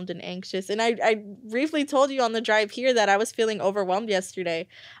overwhelmed and anxious. And I briefly told you on the drive here that I was feeling overwhelmed yesterday,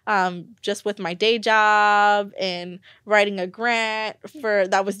 just with my day job and writing a grant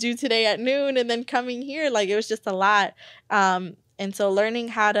that was due today at noon, and then coming here. Like, it was just a lot. And so learning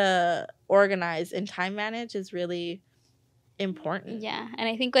how to organize and time manage is really important. Yeah. And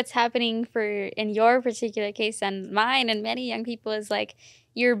I think what's happening in your particular case and mine and many young people is like,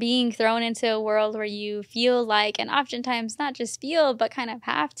 you're being thrown into a world where you feel like, and oftentimes not just feel, but kind of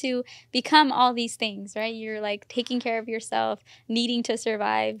have to become all these things, right? You're like taking care of yourself, needing to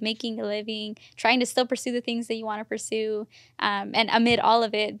survive, making a living, trying to still pursue the things that you want to pursue. And amid all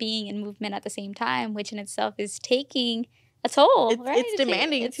of it, being in movement at the same time, which in itself is taking a toll, right? It's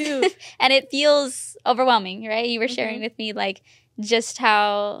demanding too. And it feels overwhelming, right? You were sharing with me like just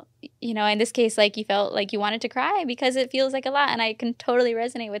how, you know, in this case, like you felt like you wanted to cry because it feels like a lot. And I can totally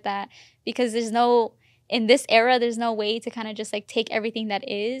resonate with that because in this era, there's no way to kind of just like take everything that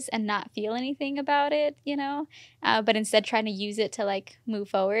is and not feel anything about it, you know, but instead trying to use it to like move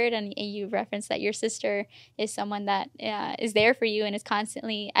forward. And you referenced that your sister is someone that is there for you and is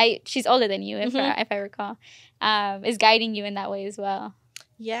constantly, she's older than you, if I recall, is guiding you in that way as well.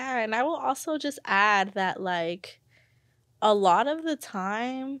 Yeah. And I will also just add that like a lot of the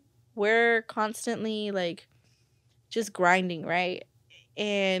time we're constantly like just grinding, right?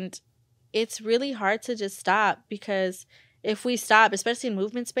 And it's really hard to just stop, because if we stop, especially in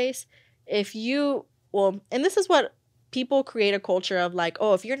movement space, and this is what people create a culture of, like,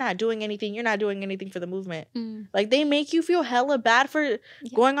 oh, if you're not doing anything, you're not doing anything for the movement. Like, they make you feel hella bad for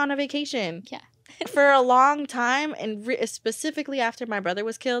going on a vacation. Yeah. For a long time, and specifically after my brother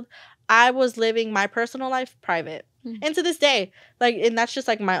was killed, I was living my personal life private. And to this day, like, and that's just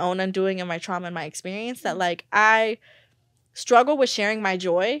like my own undoing and my trauma and my experience, that like I struggle with sharing my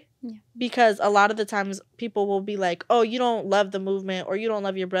joy. Yeah. Because a lot of the times people will be like, oh, you don't love the movement or you don't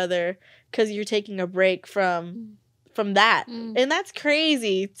love your brother because you're taking a break from that. And that's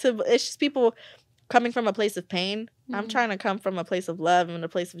crazy. It's just people coming from a place of pain. I'm trying to come from a place of love and a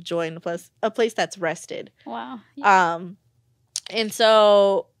place of joy and a place that's rested. Wow. Yeah. And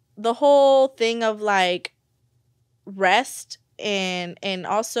so the whole thing of like rest and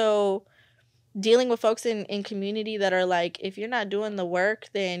also dealing with folks in community that are like, if you're not doing the work,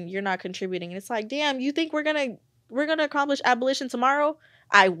 then you're not contributing. And it's like, damn, you think we're gonna accomplish abolition tomorrow?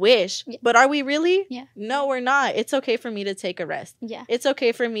 I wish. Yeah. But are we really? Yeah. No, we're not. It's okay for me to take a rest. Yeah. It's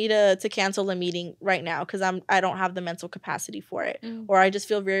okay for me to cancel a meeting right now because I don't have the mental capacity for it. Or I just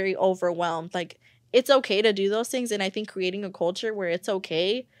feel very overwhelmed. Like, it's okay to do those things. And I think creating a culture where it's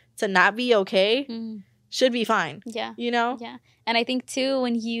okay to not be okay should be fine. Yeah. You know? Yeah. And I think too,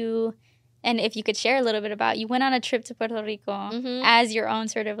 and if you could share a little bit about, you went on a trip to Puerto Rico as your own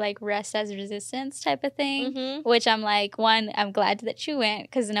sort of like rest as resistance type of thing, which I'm like, I'm glad that you went,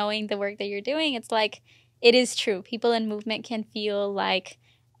 because knowing the work that you're doing, it's like, it is true. People in movement can feel like,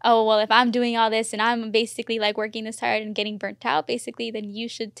 oh, well, if I'm doing all this and I'm basically like working this hard and getting burnt out, basically, then you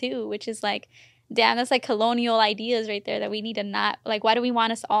should too, which is like, damn, that's like colonial ideas right there that we need to not, like, why do we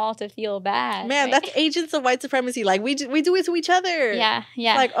want us all to feel bad? Man, right? That's agents of white supremacy. Like, we do it to each other. Yeah,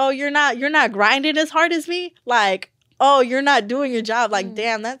 yeah. Like, oh, you're not grinding as hard as me. Like, oh, you're not doing your job. Like,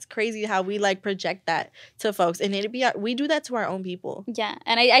 damn, that's crazy how we like project that to folks. And we do that to our own people. Yeah,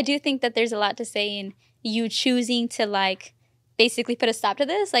 and I do think that there's a lot to say in you choosing to like basically put a stop to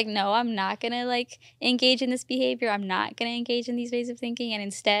this. Like, no, I'm not going to, like, engage in this behavior. I'm not going to engage in these ways of thinking. And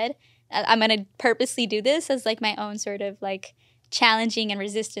instead, I'm going to purposely do this as, like, my own sort of, like, challenging and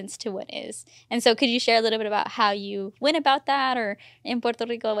resistance to what is. And so could you share a little bit about how you went about that, or in Puerto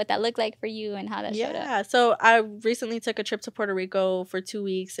Rico, what that looked like for you and how that showed up? Yeah, so I recently took a trip to Puerto Rico for 2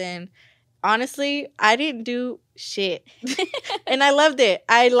 weeks, and honestly, I didn't do shit. And I loved it.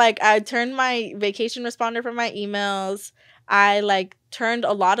 I turned my vacation responder from my emails. I, like, turned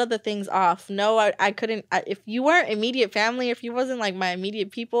a lot of the things off. No, I couldn't. If you weren't immediate family, if you wasn't, like, my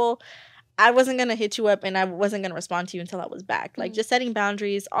immediate people, I wasn't going to hit you up, and I wasn't going to respond to you until I was back. Like, just setting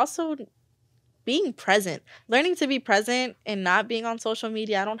boundaries. Also, being present, learning to be present and not being on social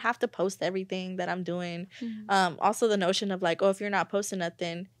media. I don't have to post everything that I'm doing. Also the notion of, like, oh, if you're not posting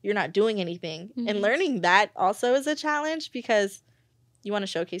nothing, you're not doing anything. And learning that also is a challenge, because you want to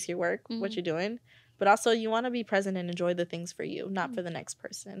showcase your work, what you're doing, but also you want to be present and enjoy the things for you, not for the next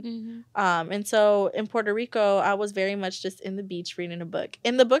person. And so in Puerto Rico, I was very much just in the beach reading a book.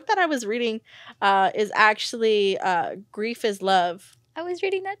 And the book that I was reading is actually Grief is Love. I was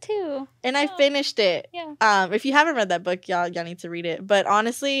reading that too. And I finished it. Yeah. If you haven't read that book, y'all need to read it. But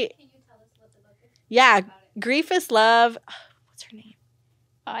honestly, can you tell us what the book is? Yeah, Grief is Love. What's her name?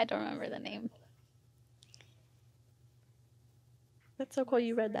 Oh, I don't remember the name. That's so cool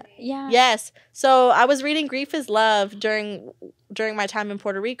you read that. Yeah. Yes. So I was reading Grief is Love during my time in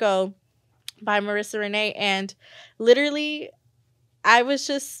Puerto Rico by Marissa Renee, and literally I was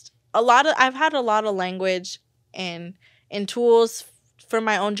just I've had a lot of language and tools for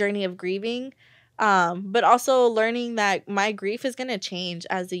my own journey of grieving, but also learning that my grief is going to change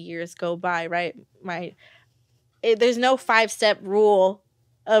as the years go by, right? There's no 5-step rule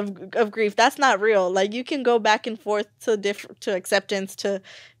of grief. That's not real. Like, you can go back and forth to acceptance,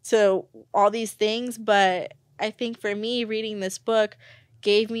 to all these things, but I think for me, reading this book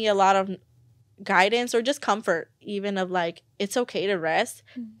gave me a lot of guidance, or just comfort, even of, like, it's okay to rest.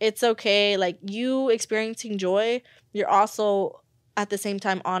 It's okay. Like, you experiencing joy, you're also at the same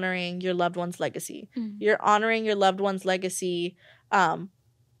time honoring your loved one's legacy. You're honoring your loved one's legacy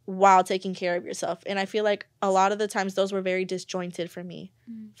while taking care of yourself. And I feel like a lot of the times those were very disjointed for me.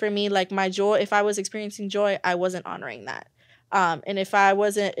 For me, like, my joy, if I was experiencing joy, I wasn't honoring that. And if I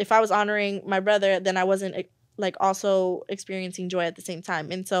was honoring my brother, then I wasn't, like, also experiencing joy at the same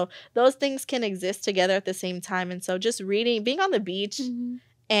time. And so those things can exist together at the same time. And so just reading, being on the beach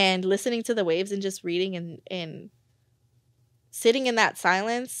and listening to the waves, and just reading and sitting in that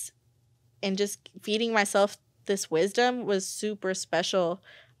silence and just feeding myself this wisdom was super special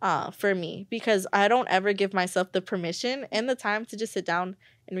for me, because I don't ever give myself the permission and the time to just sit down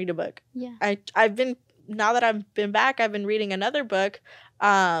and read a book. Yeah. Now that I've been back, I've been reading another book,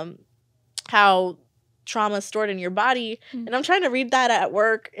 how trauma is stored in your body, and I'm trying to read that at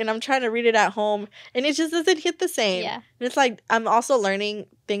work, and I'm trying to read it at home, and it just doesn't hit the same. And it's like, I'm also learning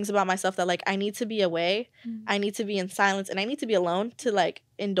things about myself that, like, I need to be away, I need to be in silence, and I need to be alone to, like,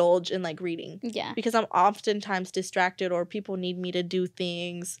 indulge in, like, reading, because I'm oftentimes distracted, or people need me to do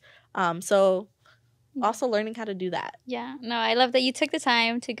things. So also learning how to do that. Yeah. No, I love that you took the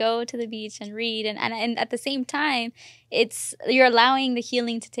time to go to the beach and read, and at the same time, you're allowing the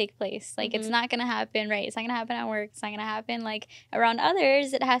healing to take place. Like, it's not going to happen, right? It's not going to happen at work. It's not going to happen, like, around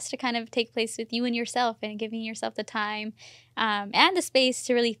others. It has to kind of take place with you and yourself, and giving yourself the time and the space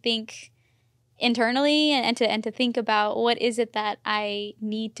to really think internally, and to think about, what is it that I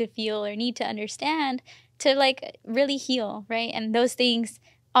need to feel or need to understand to, like, really heal, right? And those things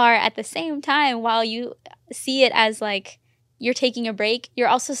are, at the same time, while you see it as, like, you're taking a break, you're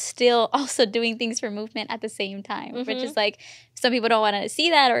also doing things for movement at the same time, which is, like, some people don't want to see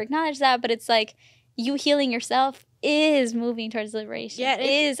that or acknowledge that, but it's like, you healing yourself is moving towards liberation. Yeah, it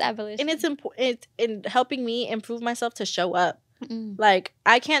is abolition. And it's important in helping me improve myself to show up. Like,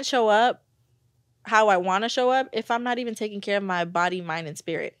 I can't show up how I want to show up if I'm not even taking care of my body, mind, and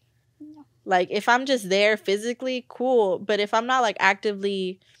spirit. Like, if I'm just there physically, cool. But if I'm not, like,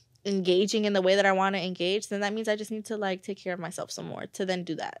 actively engaging in the way that I want to engage, then that means I just need to, like, take care of myself some more to then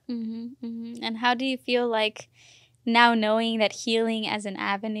do that. And how do you feel, like, now knowing that healing as an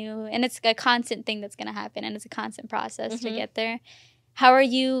avenue, and it's a constant thing that's going to happen, and it's a constant process to get there, how are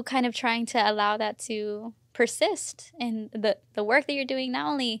you kind of trying to allow that to persist in the work that you're doing? Not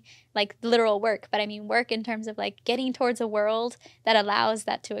only, like, literal work, but I mean work in terms of, like, getting towards a world that allows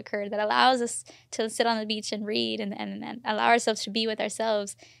that to occur, that allows us to sit on the beach and read and allow ourselves to be with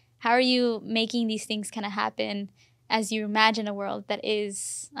ourselves. How are you making these things kind of happen as you imagine a world that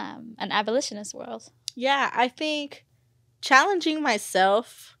is an abolitionist world? Yeah, I think challenging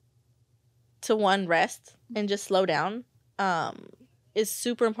myself to, one, rest and just slow down. is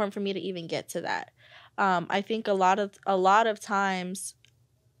super important for me to even get to that. I think a lot of times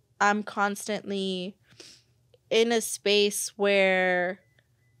I'm constantly in a space where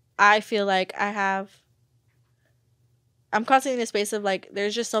I feel like I'm constantly in a space of like,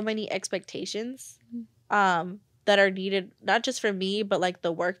 there's just so many expectations that are needed, not just for me, but like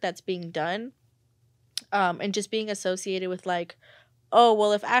the work that's being done. And just being associated with like, oh,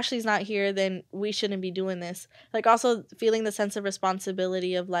 well, if Ashley's not here, then we shouldn't be doing this. Like also feeling the sense of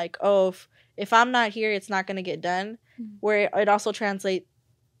responsibility of like, oh, if I'm not here, it's not going to get done. Where it also translates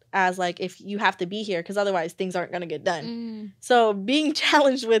as like, if you have to be here, because otherwise things aren't going to get done. So being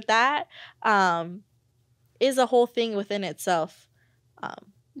challenged with that is a whole thing within itself. I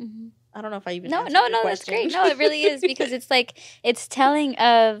don't know if I even No, that's great. No, it really is, because it's like, it's telling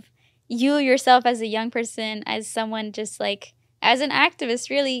of you yourself as a young person, as someone just like, as an activist,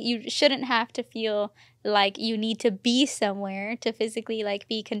 really, you shouldn't have to feel like you need to be somewhere to physically like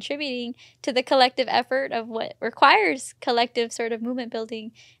be contributing to the collective effort of what requires collective sort of movement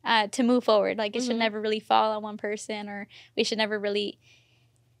building to move forward. Like it should never really fall on one person, or we should never really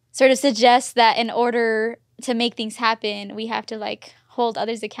sort of suggest that in order to make things happen, we have to like hold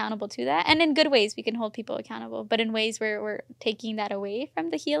others accountable to that. And in good ways, we can hold people accountable. But in ways where we're taking that away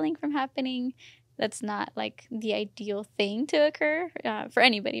from the healing from happening, that's not like the ideal thing to occur for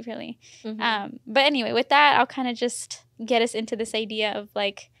anybody, really. But anyway, with that, I'll kind of just get us into this idea of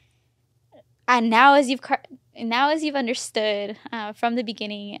like, and now as you've understood from the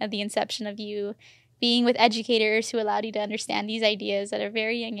beginning of the inception of you being with educators who allowed you to understand these ideas at a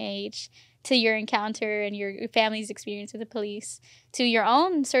very young age, to your encounter and your family's experience with the police, to your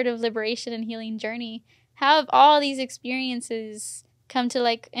own sort of liberation and healing journey, how have all these experiences come to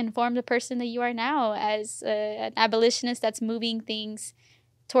like inform the person that you are now as an abolitionist that's moving things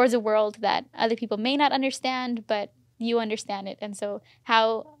towards a world that other people may not understand, but you understand it? And so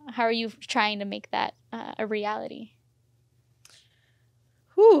how are you trying to make that a reality?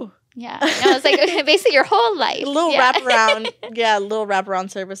 Whew. Yeah, it's like basically your whole life. A little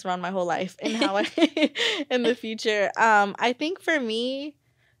wraparound service around my whole life and how I in the future. I think for me,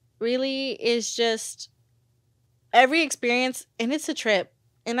 really is just every experience, and it's a trip.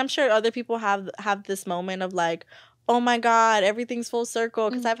 And I'm sure other people have this moment of like, oh my God, everything's full circle,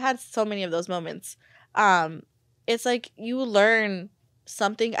 because I've had so many of those moments. It's like you learn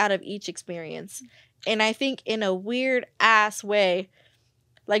something out of each experience, and I think in a weird ass way.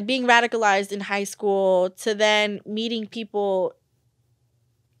 Like being radicalized in high school to then meeting people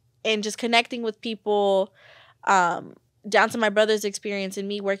and just connecting with people, down to my brother's experience and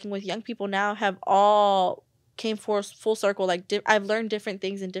me working with young people now, have all came full circle. Like I've learned different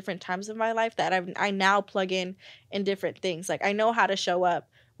things in different times of my life that I now plug in different things. Like I know how to show up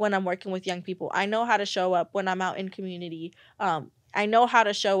when I'm working with young people. I know how to show up when I'm out in community. I know how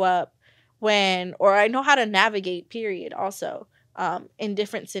to show up I know how to navigate, period, also. In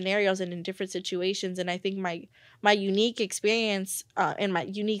different scenarios and in different situations. And I think my unique experience and my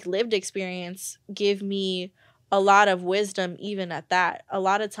unique lived experience give me a lot of wisdom even at that. A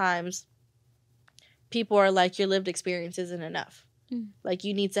lot of times people are like, your lived experience isn't enough. Like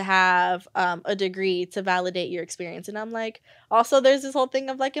you need to have a degree to validate your experience. And I'm like, also there's this whole thing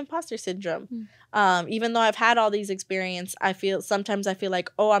of like imposter syndrome. Even though I've had all these experiences, sometimes I feel like,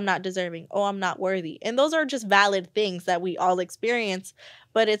 oh, I'm not deserving. Oh, I'm not worthy. And those are just valid things that we all experience.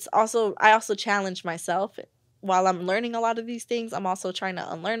 But I also challenge myself while I'm learning a lot of these things. I'm also trying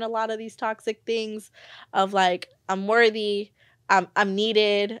to unlearn a lot of these toxic things of like, I'm worthy. I'm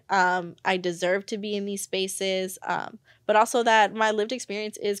needed. I deserve to be in these spaces. But also that my lived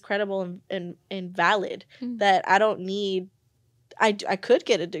experience is credible and valid. That I don't need. I could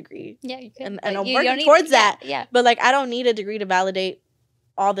get a degree. Yeah, you could. And I'm working towards that. Yeah. But like, I don't need a degree to validate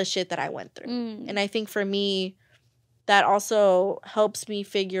all the shit that I went through. And I think for me, that also helps me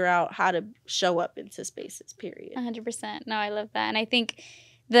figure out how to show up into spaces, period. 100%. No, I love that. And I think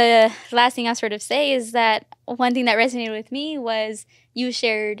the last thing I'll sort of say is that one thing that resonated with me was you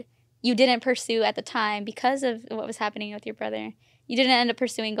shared you didn't pursue at the time because of what was happening with your brother. You didn't end up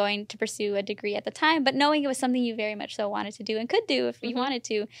going to pursue a degree at the time, but knowing it was something you very much so wanted to do and could do if you wanted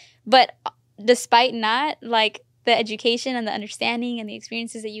to. But despite not, like, the education and the understanding and the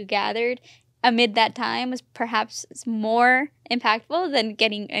experiences that you gathered amid that time was perhaps more impactful than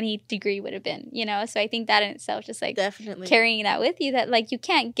getting any degree would have been, you know? So I think that in itself, just like definitely carrying that with you, that like you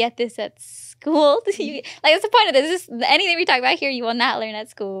can't get this at school. Like that's the point of this. Anything we talk about here, you will not learn at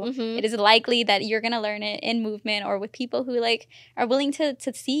school. It is likely that you're going to learn it in movement or with people who like are willing to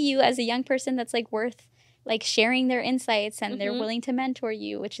see you as a young person that's like worth like sharing their insights, and they're willing to mentor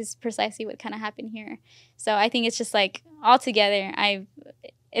you, which is precisely what kind of happened here. So I think it's just like altogether,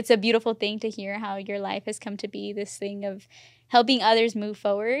 it's a beautiful thing to hear how your life has come to be this thing of helping others move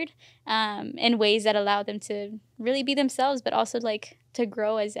forward in ways that allow them to really be themselves, but also like to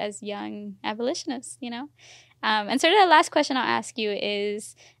grow as young abolitionists, you know? And sort of the last question I'll ask you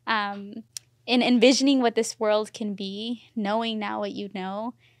is, in envisioning what this world can be, knowing now what you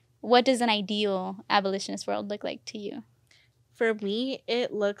know, what does an ideal abolitionist world look like to you? For me,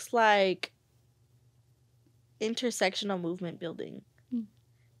 it looks like intersectional movement building.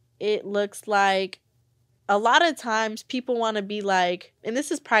 It looks like a lot of times people want to be like, and this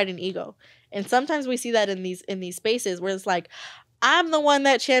is pride and ego. And sometimes we see that in these spaces where it's like, I'm the one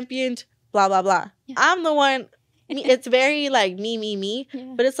that championed blah, blah, blah. Yeah. I'm the one. It's very like me.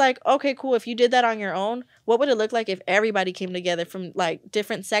 Yeah. But it's like, okay, cool. If you did that on your own, what would it look like if everybody came together from like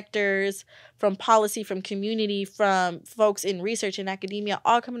different sectors, from policy, from community, from folks in research and academia,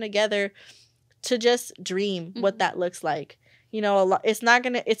 all coming together to just dream what that looks like. You know, it's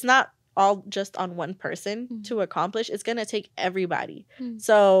not all just on one person to accomplish. It's going to take everybody.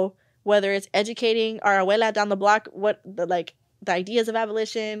 So whether it's educating our abuela down the block, the ideas of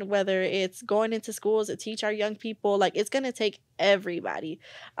abolition, whether it's going into schools to teach our young people, like it's going to take everybody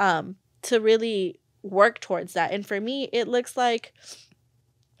to really work towards that. And for me, it looks like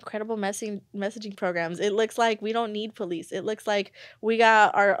incredible messaging programs. It looks like we don't need police. It looks like we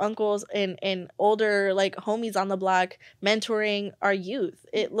got our uncles and older like homies on the block mentoring our youth.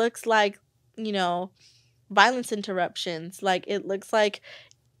 It looks like, you know, violence interruptions. Like it looks like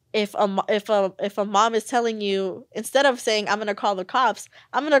if a mom is telling you, instead of saying I'm gonna call the cops,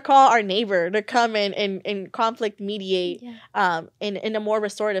 I'm gonna call our neighbor to come and conflict mediate in a more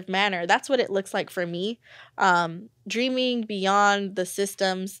restorative manner. That's what it looks like for me. Dreaming beyond the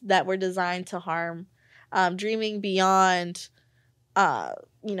systems that were designed to harm, dreaming beyond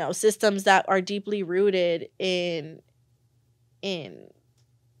you know, systems that are deeply rooted in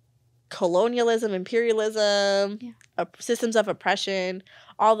colonialism, imperialism, systems of oppression,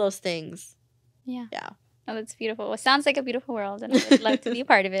 all those things. Yeah. Oh, that's beautiful. Well, it sounds like a beautiful world, and I would love to be a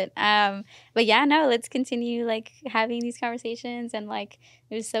part of it. But yeah, no, let's continue like having these conversations, and like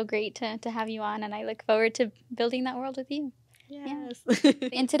it was so great to have you on, and I look forward to building that world with you. Yes. Yeah.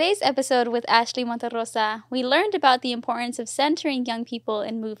 In today's episode with Ashley Monterrosa, we learned about the importance of centering young people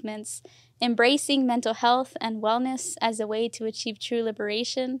in movements, embracing mental health and wellness as a way to achieve true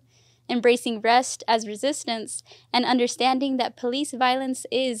liberation, embracing rest as resistance, and understanding that police violence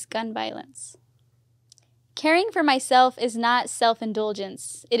is gun violence. Caring for myself is not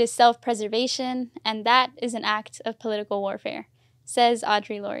self-indulgence. It is self-preservation, and that is an act of political warfare, says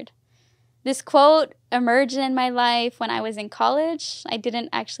Audre Lorde. This quote emerged in my life when I was in college. I didn't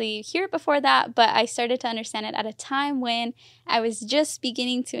actually hear it before that, but I started to understand it at a time when I was just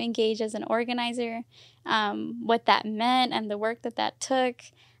beginning to engage as an organizer, what that meant and the work that took,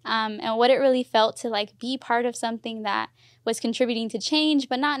 and what it really felt to like be part of something that was contributing to change,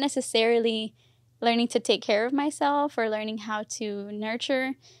 but not necessarily learning to take care of myself or learning how to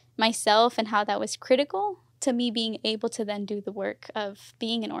nurture myself, and how that was critical to me being able to then do the work of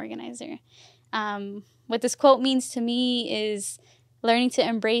being an organizer. What this quote means to me is learning to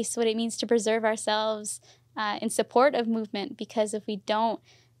embrace what it means to preserve ourselves in support of movement, because if we don't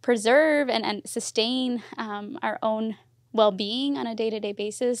preserve and sustain our own well-being on a day-to-day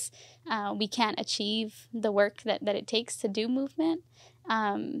basis, we can't achieve the work that it takes to do movement.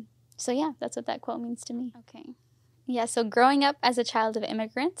 So yeah, that's what that quote means to me. Okay. Yeah, so growing up as a child of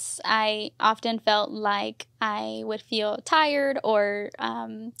immigrants, I often felt like I would feel tired or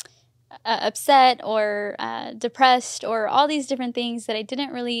upset or depressed, or all these different things that I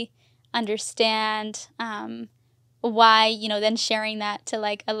didn't really understand why, you know, then sharing that to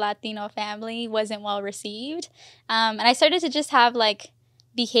like a Latino family wasn't well received. And I started to just have like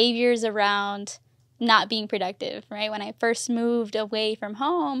behaviors around not being productive, right? When I first moved away from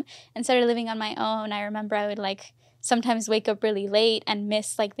home and started living on my own, I remember I would like sometimes wake up really late and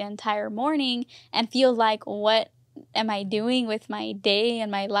miss like the entire morning and feel like, what am I doing with my day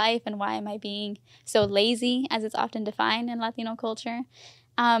and my life, and why am I being so lazy, as it's often defined in Latino culture?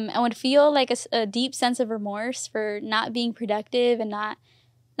 I would feel like a deep sense of remorse for not being productive, and not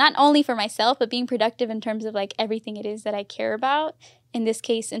only for myself, but being productive in terms of like everything it is that I care about. In this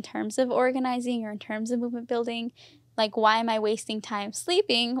case, in terms of organizing or in terms of movement building, like why am I wasting time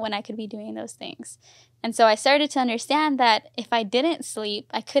sleeping when I could be doing those things? And so I started to understand that if I didn't sleep,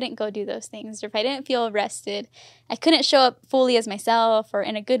 I couldn't go do those things. Or if I didn't feel rested, I couldn't show up fully as myself or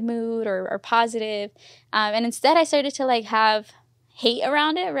in a good mood or positive. And instead I started to like have hate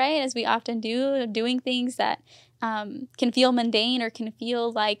around it, right? As we often do, doing things that can feel mundane or can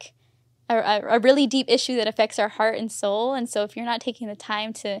feel like a really deep issue that affects our heart and soul. And so if you're not taking the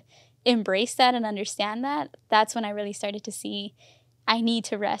time to embrace that and understand that, that's when I really started to see I need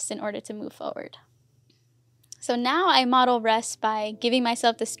to rest in order to move forward. So now I model rest by giving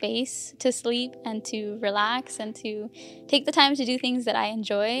myself the space to sleep and to relax and to take the time to do things that I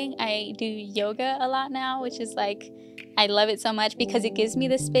enjoy. I do yoga a lot now, which is like, I love it so much because it gives me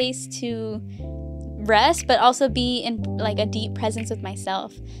the space to rest, but also be in like a deep presence with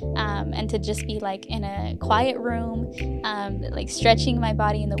myself, and to just be like in a quiet room, like stretching my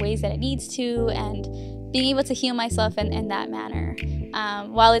body in the ways that it needs to, and being able to heal myself in that manner.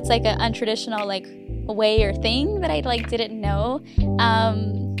 While it's like an untraditional like way or thing that I like didn't know,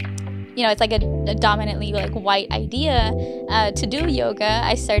 it's like a dominantly like white idea to do yoga,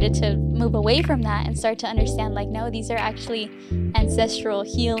 I started to move away from that and start to understand like, no, these are actually ancestral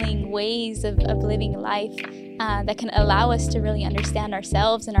healing ways of living life that can allow us to really understand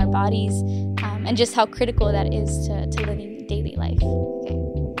ourselves and our bodies, and just how critical that is to living daily life. Okay.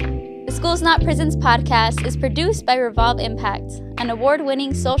 The Schools Not Prisons podcast is produced by Revolve Impact, an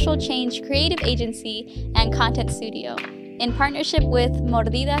award-winning social change creative agency and content studio, in partnership with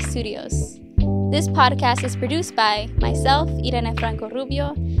Mordida Studios. This podcast is produced by myself, Irene Franco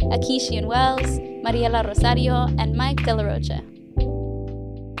Rubio, Akishian Wells, Mariela Rosario, and Mike De La Rocha.